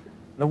knows?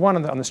 The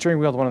one on the steering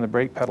wheel, the one on the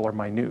brake pedal are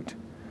minute.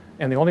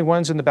 And the only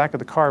ones in the back of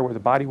the car where the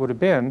body would have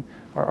been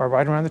are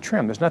right around the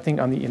trim. There's nothing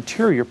on the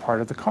interior part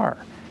of the car.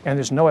 And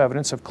there's no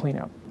evidence of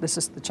cleanup. This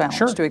is the challenge,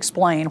 Sure. to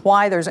explain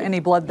why there's any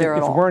blood there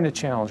at all. If it weren't a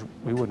challenge,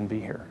 we wouldn't be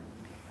here.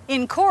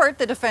 In court,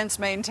 the defense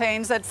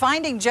maintains that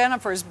finding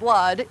Jennifer's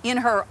blood in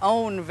her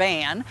own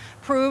van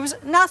proves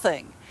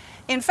nothing.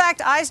 In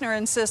fact, Eisner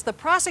insists the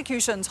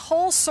prosecution's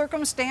whole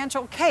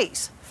circumstantial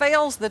case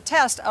fails the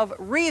test of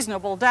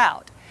reasonable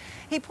doubt.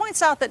 He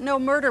points out that no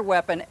murder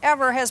weapon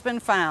ever has been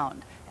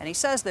found, and he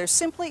says there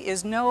simply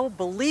is no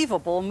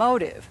believable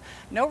motive,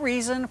 no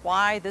reason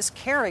why this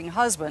caring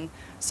husband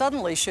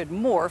suddenly should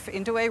morph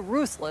into a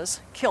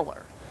ruthless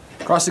killer.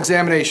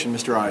 Cross-examination,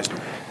 Mr. Eisner.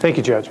 Thank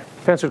you, Judge.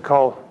 Defense would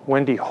call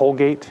Wendy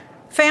Holgate.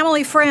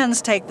 Family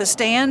friends take the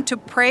stand to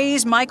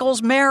praise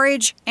Michael's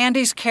marriage and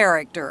his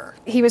character.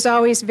 He was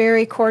always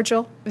very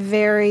cordial,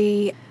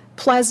 very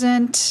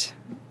pleasant,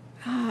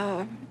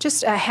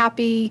 just a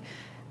happy,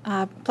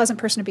 pleasant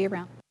person to be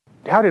around.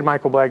 How did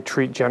Michael Blagg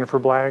treat Jennifer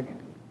Blagg?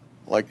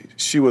 Like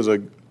she was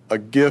a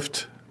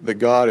gift that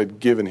God had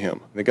given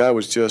him. The guy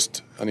was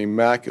just an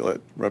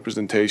immaculate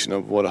representation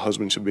of what a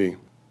husband should be.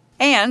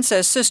 And,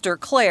 says Sister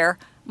Claire,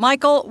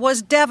 Michael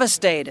was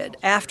devastated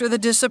after the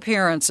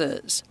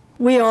disappearances.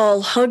 We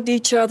all hugged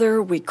each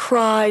other. We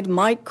cried.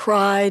 Mike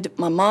cried.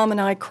 My mom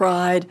and I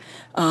cried.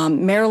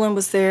 Marilyn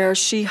was there.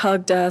 She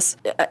hugged us.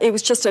 It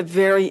was just a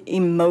very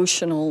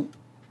emotional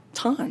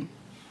time.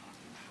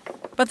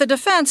 But the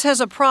defense has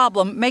a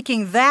problem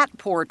making that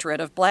portrait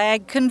of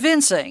Blagg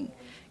convincing.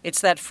 It's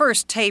that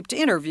first taped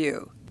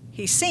interview.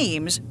 He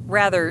seems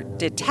rather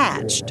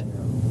detached.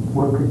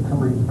 Where could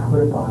somebody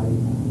put a body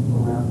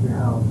around your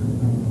house?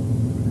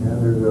 Yeah,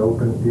 there's an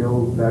open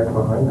field back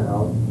behind the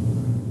house.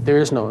 There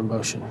is no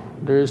emotion.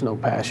 There is no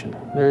passion.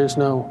 There is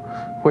no,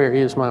 where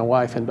is my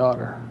wife and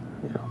daughter?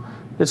 You know,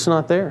 it's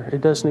not there.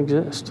 It doesn't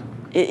exist.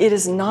 It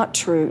is not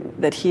true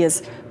that he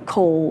is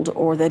cold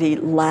or that he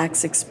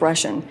lacks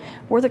expression.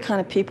 We're the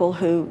kind of people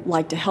who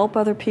like to help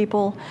other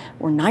people.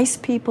 We're nice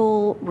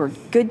people. We're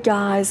good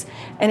guys.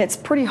 And it's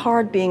pretty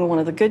hard being one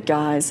of the good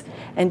guys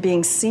and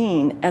being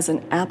seen as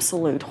an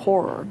absolute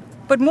horror.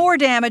 But more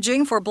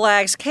damaging for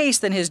Blagg's case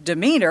than his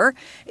demeanor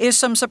is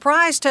some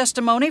surprise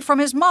testimony from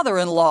his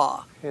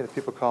mother-in-law. Okay, the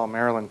people call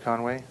Marilyn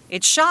Conway.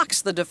 It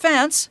shocks the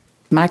defense.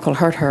 Michael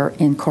hurt her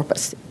in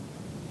corpus.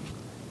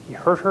 He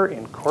hurt her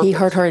in corpus? He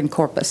hurt her in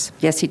corpus.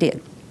 Yes, he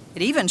did.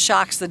 It even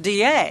shocks the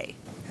DA.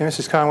 Hey,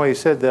 Mrs. Conway, you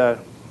said that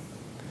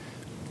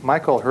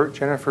Michael hurt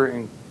Jennifer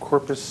in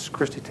Corpus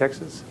Christi,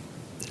 Texas?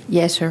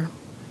 Yes, sir.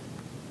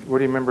 What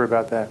do you remember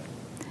about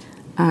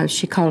that?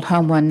 She called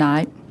home one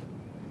night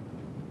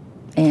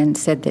and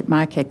said that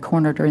Mike had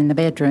cornered her in the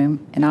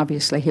bedroom, and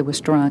obviously he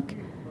was drunk.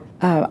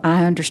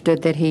 I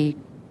understood that he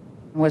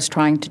was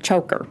trying to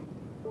choke her.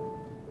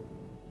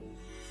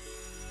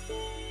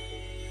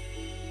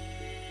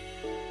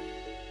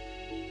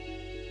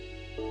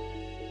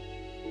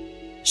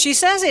 She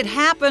says it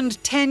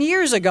happened 10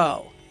 years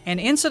ago, an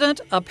incident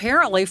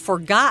apparently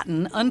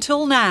forgotten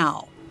until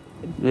now.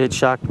 It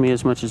shocked me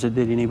as much as it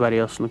did anybody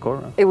else in the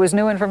courtroom. It was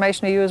new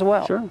information to you as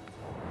well? Sure.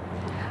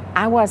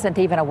 I wasn't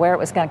even aware it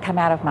was going to come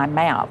out of my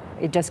mouth.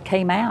 It just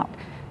came out.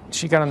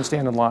 She got on the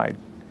stand and lied.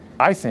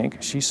 I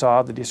think she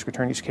saw the district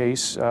attorney's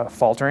case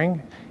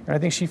faltering, and I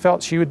think she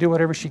felt she would do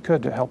whatever she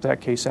could to help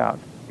that case out.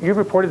 You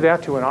reported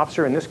that to an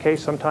officer in this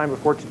case sometime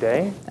before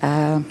today?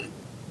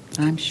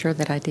 I'm sure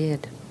that I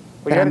did.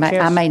 Well, but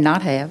I may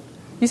not have.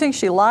 You think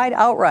she lied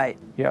outright?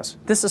 Yes.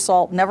 This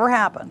assault never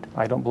happened?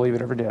 I don't believe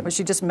it ever did. But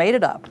she just made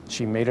it up?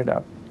 She made it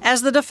up.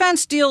 As the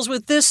defense deals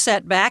with this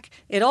setback,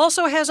 it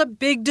also has a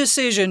big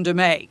decision to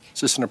make. Is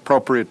this an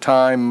appropriate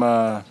time,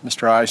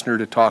 Mr. Eisner,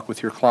 to talk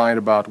with your client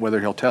about whether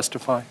he'll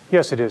testify?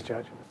 Yes, it is,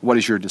 Judge. What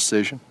is your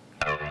decision?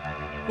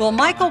 Will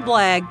Michael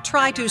Blagg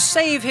try to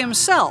save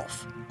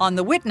himself on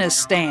the witness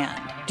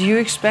stand? Do you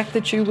expect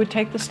that you would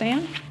take the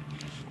stand?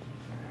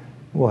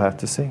 We'll have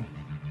to see.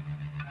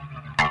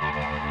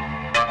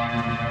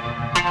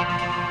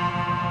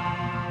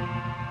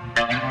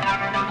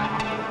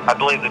 I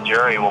believe the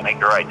jury will make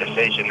the right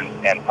decision,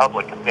 and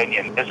public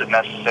opinion isn't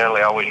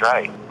necessarily always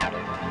right.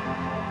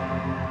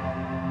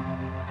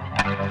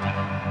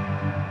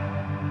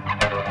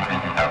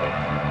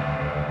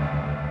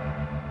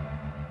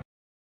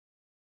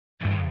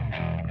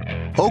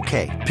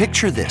 Okay,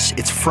 picture this.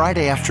 It's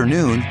Friday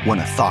afternoon when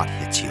a thought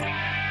hits you.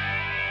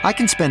 I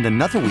can spend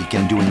another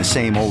weekend doing the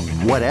same old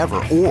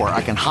whatever, or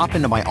I can hop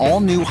into my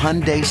all-new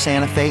Hyundai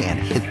Santa Fe and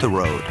hit the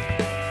road.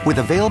 With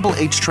available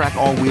H-Track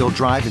all-wheel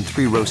drive and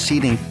 3-row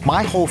seating,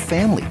 my whole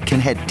family can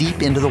head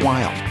deep into the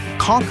wild.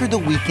 Conquer the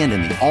weekend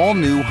in the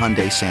all-new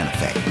Hyundai Santa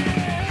Fe.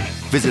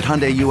 Visit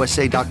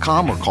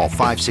HyundaiUSA.com or call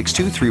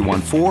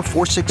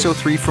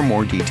 562-314-4603 for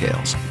more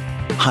details.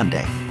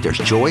 Hyundai, there's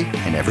joy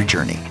in every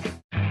journey.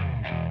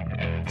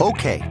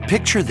 Okay,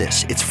 picture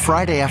this. It's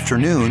Friday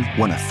afternoon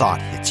when a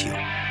thought hits you.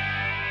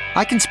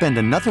 I can spend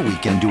another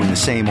weekend doing the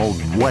same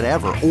old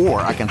whatever,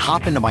 or I can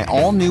hop into my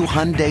all-new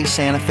Hyundai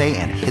Santa Fe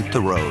and hit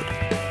the road.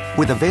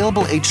 With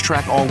available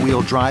H-Track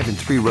all-wheel drive and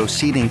 3-row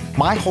seating,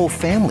 my whole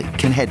family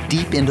can head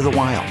deep into the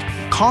wild.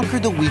 Conquer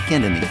the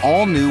weekend in the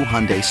all-new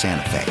Hyundai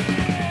Santa Fe.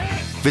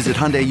 Visit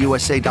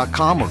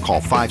HyundaiUSA.com or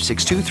call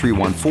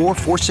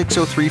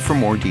 562-314-4603 for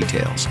more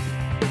details.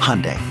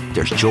 Hyundai,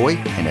 there's joy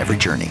in every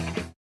journey.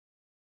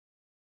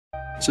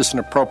 Is this an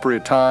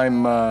appropriate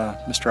time,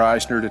 Mr.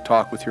 Eisner, to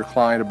talk with your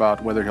client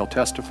about whether he'll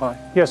testify?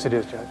 Yes, it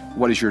is, Judge.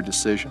 What is your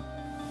decision?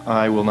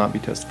 I will not be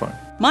testifying.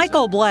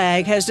 Michael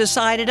Blagg has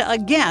decided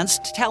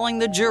against telling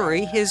the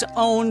jury his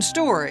own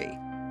story.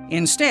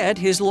 Instead,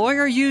 his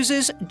lawyer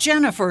uses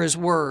Jennifer's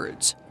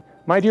words.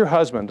 My dear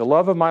husband, the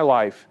love of my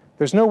life,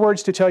 there's no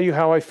words to tell you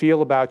how I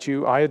feel about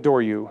you. I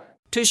adore you.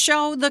 To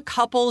show the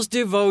couple's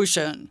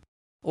devotion,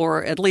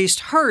 or at least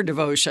her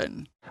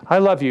devotion. I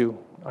love you.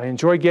 I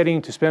enjoy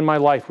getting to spend my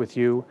life with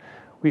you.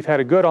 We've had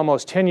a good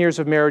almost 10 years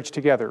of marriage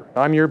together.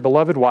 I'm your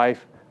beloved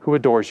wife who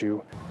adores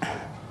you.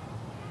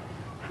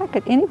 How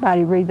could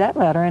anybody read that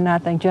letter and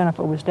not think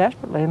Jennifer was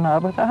desperately in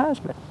love with her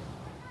husband?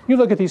 You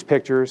look at these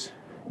pictures,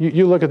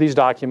 you look at these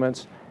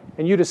documents,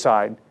 and you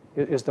decide,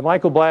 is the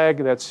Michael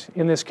Blagg that's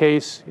in this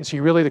case, is he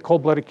really the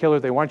cold-blooded killer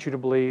they want you to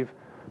believe?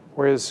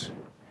 Or is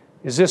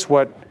this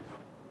what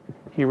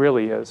he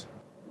really is?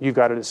 You've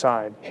got to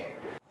decide.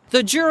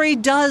 The jury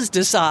does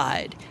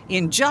decide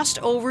in just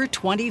over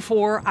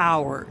 24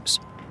 hours.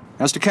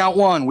 As to count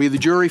one, we, the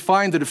jury,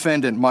 find the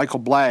defendant, Michael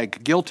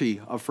Blagg, guilty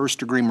of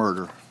first-degree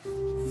murder.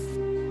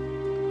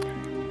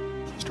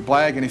 Mr.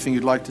 Blagg, anything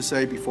you'd like to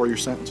say before you're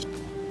sentenced?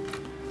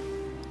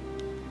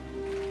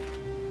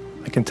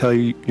 I can tell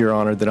you, Your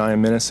Honor, that I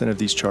am innocent of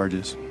these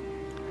charges,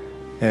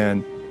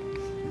 and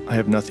I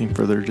have nothing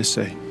further to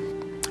say.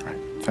 All right,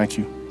 thank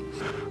you.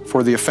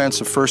 For the offense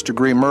of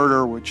first-degree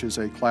murder, which is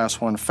a Class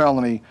 1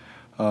 felony,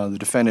 the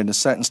defendant is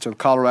sentenced to the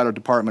Colorado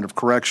Department of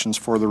Corrections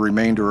for the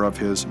remainder of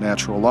his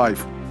natural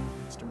life.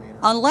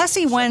 Unless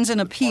he wins an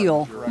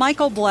appeal,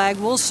 Michael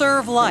Blagg will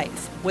serve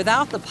life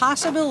without the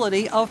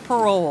possibility of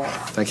parole.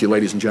 Thank you,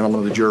 ladies and gentlemen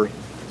of the jury.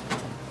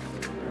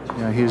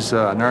 Yeah, he's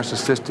a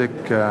narcissistic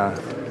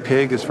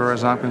pig as far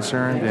as I'm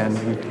concerned, and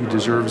he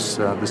deserves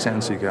the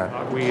sentence he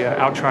got. We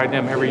out-tried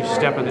them every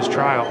step of this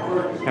trial,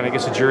 and I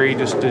guess the jury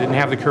just didn't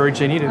have the courage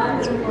they needed.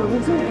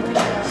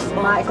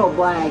 Michael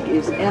Blagg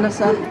is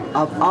innocent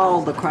of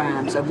all the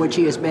crimes of which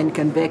he has been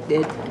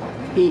convicted.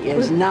 He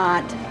is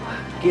not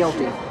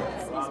guilty.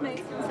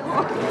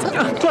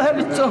 I'm glad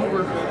it's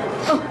over.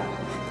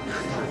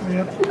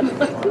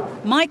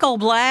 Michael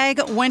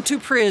Blagg went to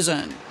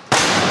prison.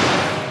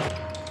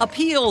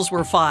 Appeals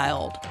were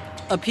filed.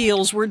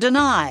 Appeals were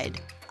denied.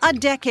 A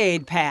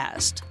decade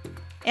passed.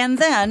 And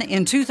then,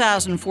 in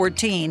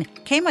 2014,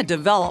 came a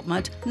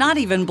development not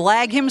even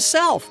Blagg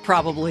himself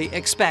probably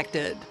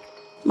expected.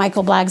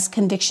 Michael Blagg's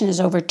conviction is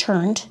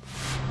overturned.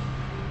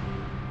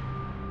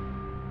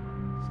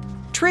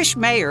 Trish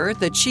Mayer,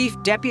 the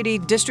Chief Deputy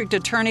District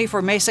Attorney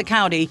for Mesa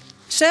County,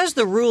 says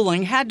the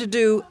ruling had to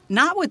do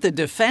not with the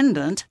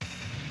defendant,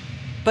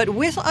 but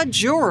with a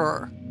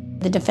juror.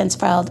 The defense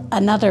filed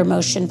another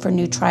motion for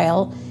new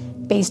trial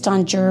based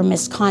on juror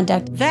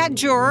misconduct. That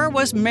juror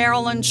was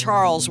Marilyn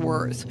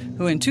Charlesworth,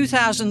 who in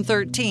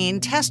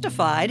 2013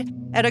 testified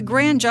at a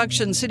Grand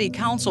Junction City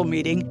Council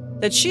meeting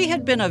that she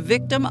had been a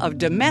victim of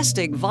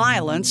domestic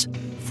violence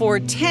for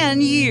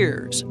 10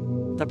 years.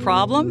 The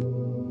problem?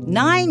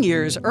 9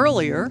 years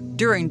earlier,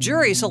 during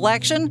jury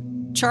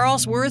selection,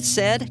 Charlesworth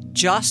said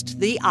just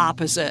the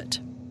opposite.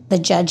 The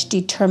judge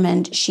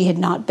determined she had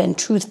not been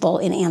truthful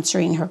in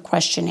answering her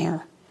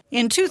questionnaire.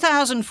 In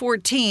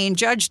 2014,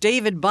 Judge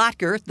David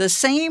Botker, the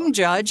same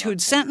judge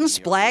who'd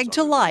sentenced Blagg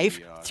to life,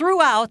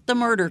 threw out the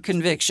murder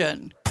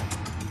conviction,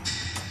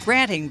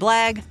 granting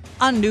Blagg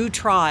a new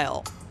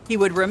trial. He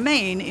would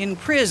remain in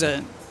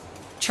prison.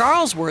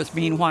 Charlesworth,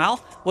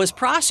 meanwhile, was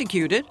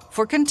prosecuted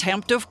for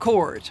contempt of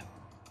court.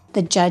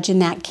 The judge in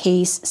that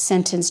case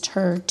sentenced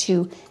her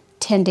to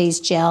 10 days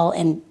jail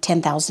and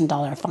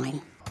 $10,000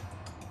 fine.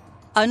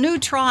 A new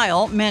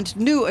trial meant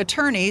new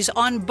attorneys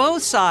on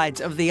both sides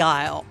of the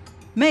aisle.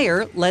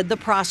 Mayer led the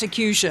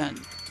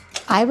prosecution.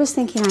 I was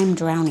thinking I'm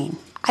drowning.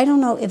 I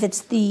don't know if it's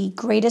the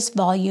greatest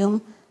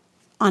volume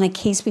on a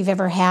case we've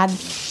ever had,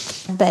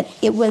 but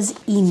it was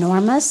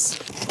enormous,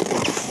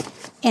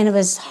 and it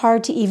was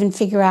hard to even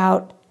figure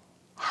out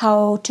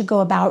how to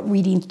go about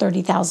reading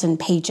 30,000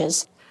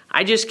 pages.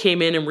 I just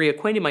came in and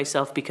reacquainted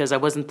myself because I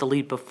wasn't the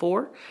lead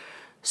before,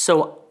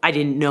 so I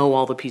didn't know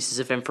all the pieces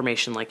of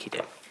information like he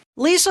did.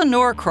 Lisa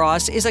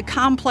Norcross is a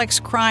complex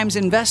crimes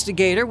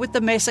investigator with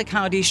the Mesa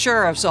County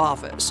Sheriff's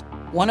Office,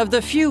 one of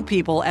the few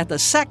people at the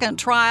second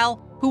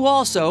trial who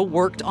also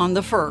worked on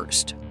the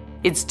first.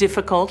 It's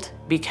difficult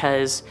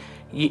because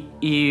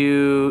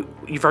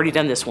you've already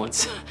done this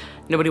once.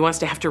 Nobody wants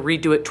to have to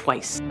redo it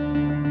twice.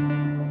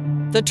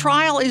 The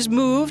trial is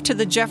moved to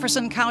the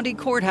Jefferson County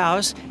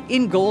Courthouse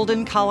in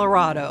Golden,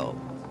 Colorado.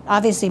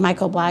 Obviously,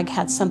 Michael Blagg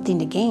had something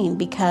to gain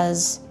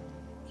because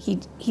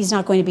he's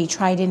not going to be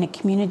tried in a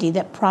community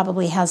that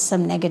probably has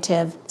some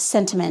negative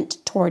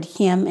sentiment toward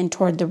him and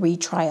toward the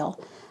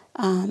retrial.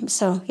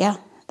 So, yeah,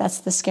 that's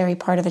the scary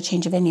part of a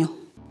change of venue.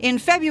 In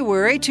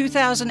February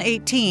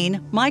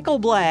 2018, Michael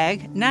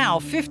Blagg, now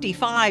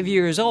 55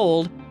 years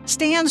old,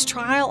 stands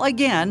trial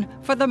again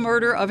for the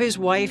murder of his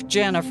wife,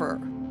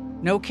 Jennifer.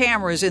 No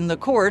cameras in the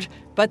court,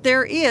 but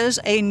there is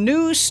a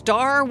new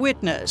star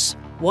witness,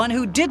 one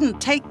who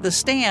didn't take the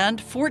stand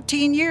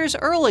 14 years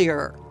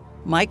earlier,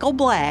 Michael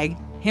Blagg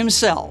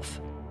himself.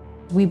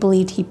 We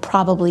believed he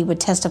probably would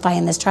testify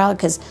in this trial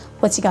because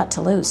what's he got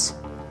to lose?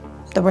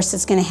 The worst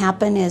that's going to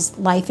happen is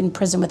life in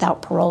prison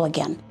without parole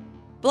again.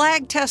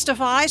 Blagg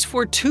testifies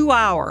for 2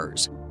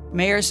 hours.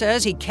 Mayer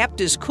says he kept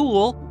his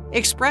cool,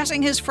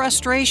 expressing his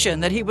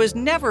frustration that he was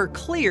never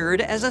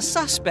cleared as a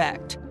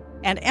suspect,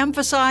 and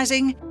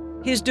emphasizing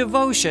his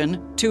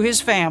devotion to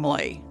his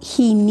family.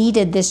 He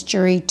needed this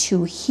jury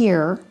to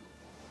hear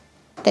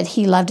that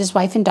he loved his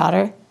wife and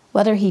daughter.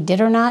 Whether he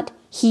did or not,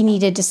 he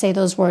needed to say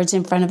those words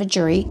in front of a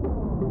jury.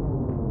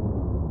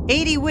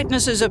 80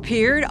 witnesses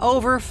appeared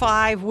over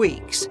 5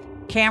 weeks.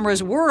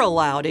 Cameras were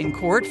allowed in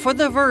court for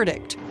the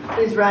verdict.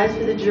 Please rise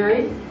for the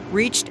jury.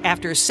 Reached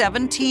after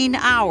 17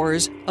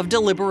 hours of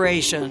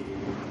deliberation.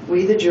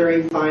 We, the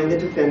jury, find the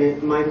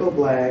defendant, Michael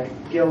Blagg,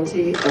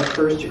 guilty of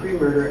first-degree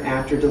murder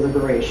after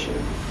deliberation.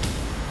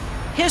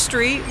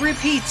 History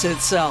repeats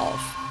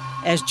itself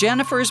as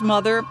Jennifer's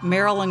mother,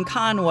 Marilyn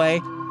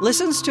Conway,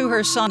 listens to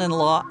her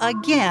son-in-law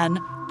again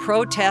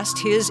protest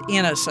his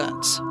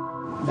innocence.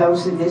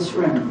 Those in this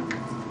room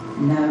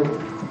know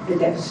the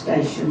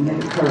devastation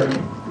that occurred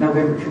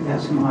November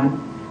 2001.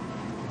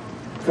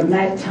 From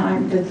that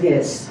time to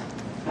this,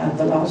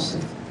 the loss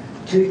of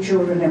 2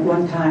 children at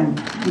one time,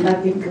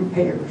 nothing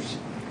compares.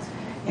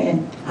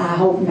 And I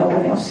hope no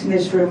one else in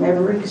this room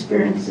ever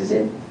experiences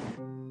it.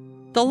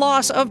 The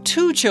loss of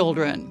 2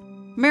 children.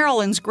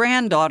 Marilyn's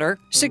granddaughter,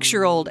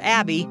 6-year-old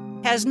Abby,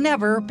 has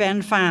never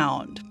been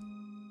found.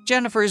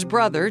 Jennifer's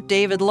brother,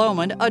 David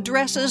Lohman,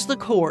 addresses the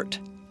court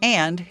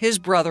and his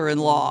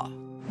brother-in-law.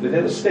 The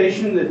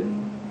devastation that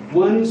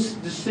one's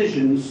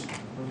decisions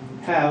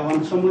have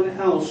on someone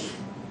else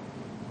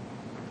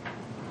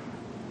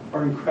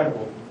are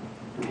incredible.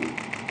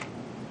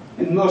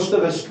 And most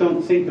of us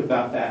don't think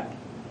about that.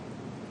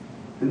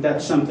 And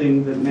that's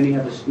something that many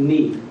of us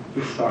need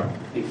to start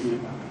thinking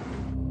about.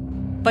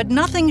 But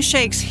nothing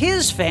shakes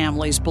his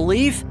family's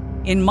belief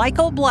in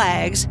Michael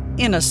Blagg's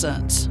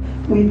innocence.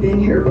 We've been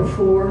here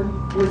before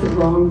with the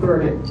wrong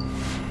verdict.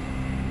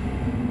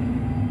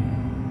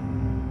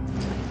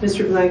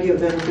 Mr. Blagg, you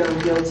have been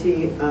found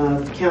guilty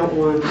of count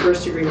 1,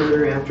 first-degree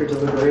murder after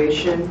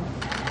deliberation.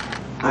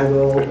 I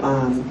will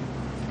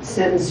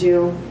sentence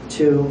you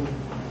to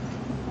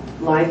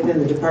life in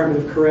the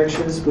Department of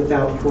Corrections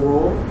without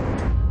parole.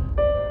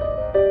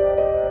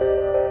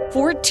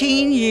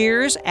 14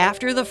 years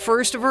after the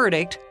first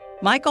verdict,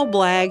 Michael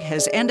Blagg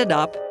has ended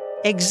up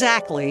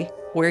exactly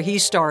where he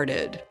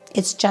started.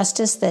 It's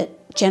justice that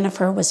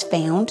Jennifer was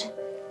found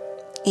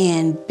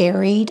and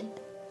buried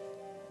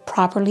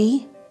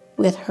properly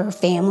with her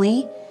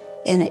family.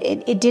 And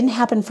it didn't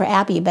happen for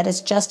Abby, but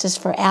it's justice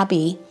for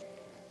Abby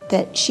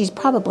that she's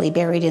probably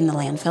buried in the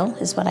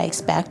landfill, is what I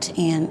expect.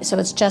 And so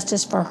it's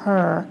justice for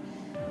her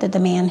that the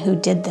man who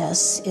did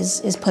this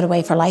is put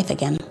away for life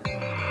again.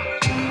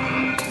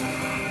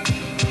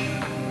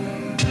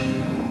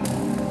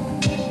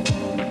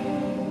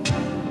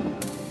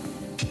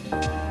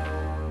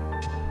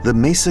 The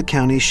Mesa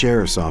County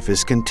Sheriff's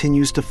Office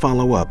continues to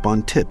follow up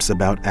on tips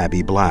about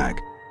Abby Blagg.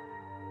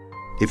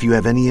 If you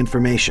have any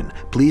information,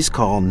 please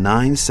call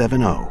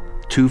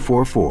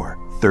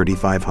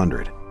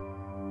 970-244-3500.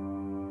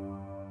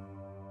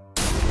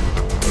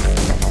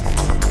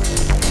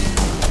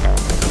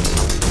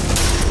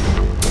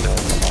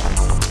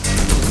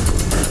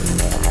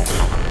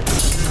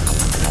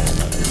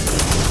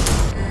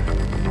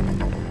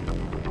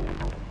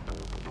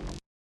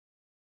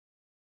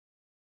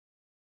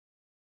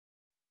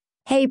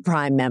 Hey,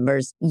 Prime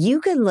members, you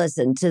can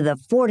listen to the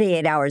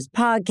 48 Hours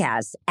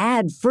podcast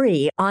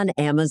ad-free on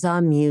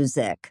Amazon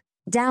Music.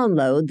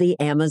 Download the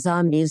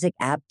Amazon Music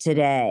app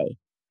today.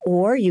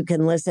 Or you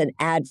can listen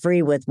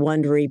ad-free with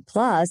Wondery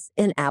Plus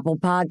in Apple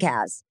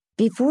Podcasts.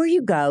 Before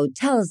you go,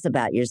 tell us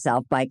about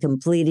yourself by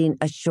completing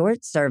a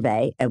short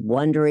survey at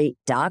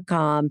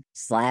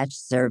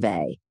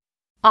Wondery.com/survey.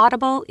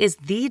 Audible is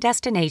the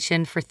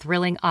destination for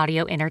thrilling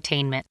audio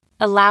entertainment.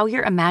 Allow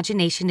your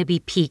imagination to be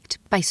piqued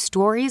by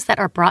stories that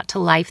are brought to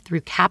life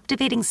through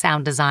captivating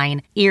sound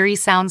design, eerie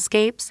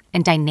soundscapes,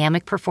 and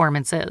dynamic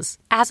performances.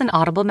 As an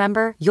Audible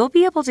member, you'll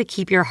be able to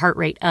keep your heart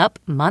rate up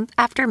month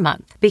after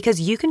month because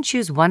you can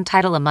choose one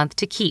title a month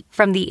to keep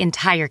from the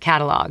entire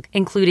catalog,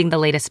 including the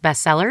latest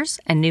bestsellers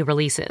and new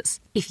releases.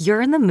 If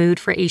you're in the mood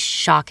for a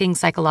shocking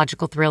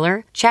psychological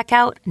thriller, check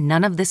out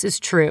None of This Is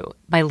True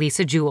by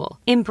Lisa Jewell.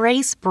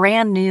 Embrace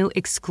brand new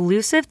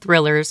exclusive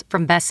thrillers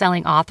from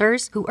best-selling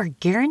authors who are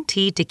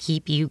guaranteed to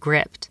keep you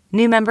gripped.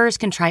 New members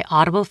can try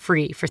Audible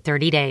free for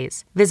 30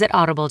 days. Visit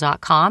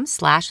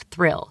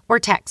audible.com/thrill or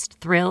text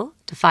thrill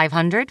to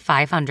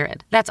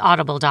 500-500. That's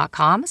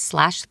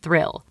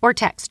audible.com/thrill or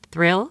text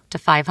thrill to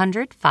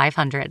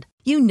 500-500.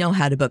 You know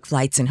how to book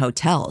flights and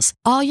hotels.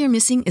 All you're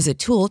missing is a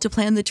tool to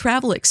plan the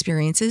travel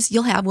experiences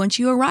you'll have once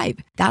you arrive.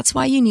 That's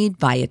why you need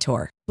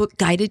Viator. Book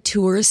guided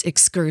tours,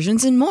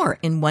 excursions, and more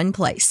in one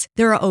place.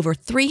 There are over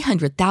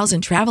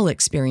 300,000 travel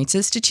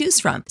experiences to choose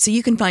from, so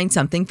you can find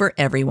something for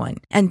everyone.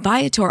 And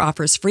Viator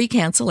offers free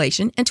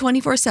cancellation and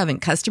 24/7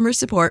 customer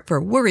support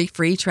for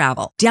worry-free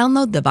travel.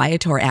 Download the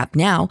Viator app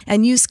now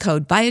and use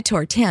code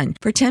Viator10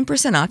 for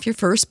 10% off your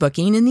first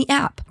booking in the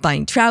app.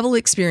 Find travel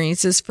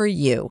experiences for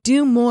you.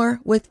 Do more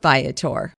with Viator.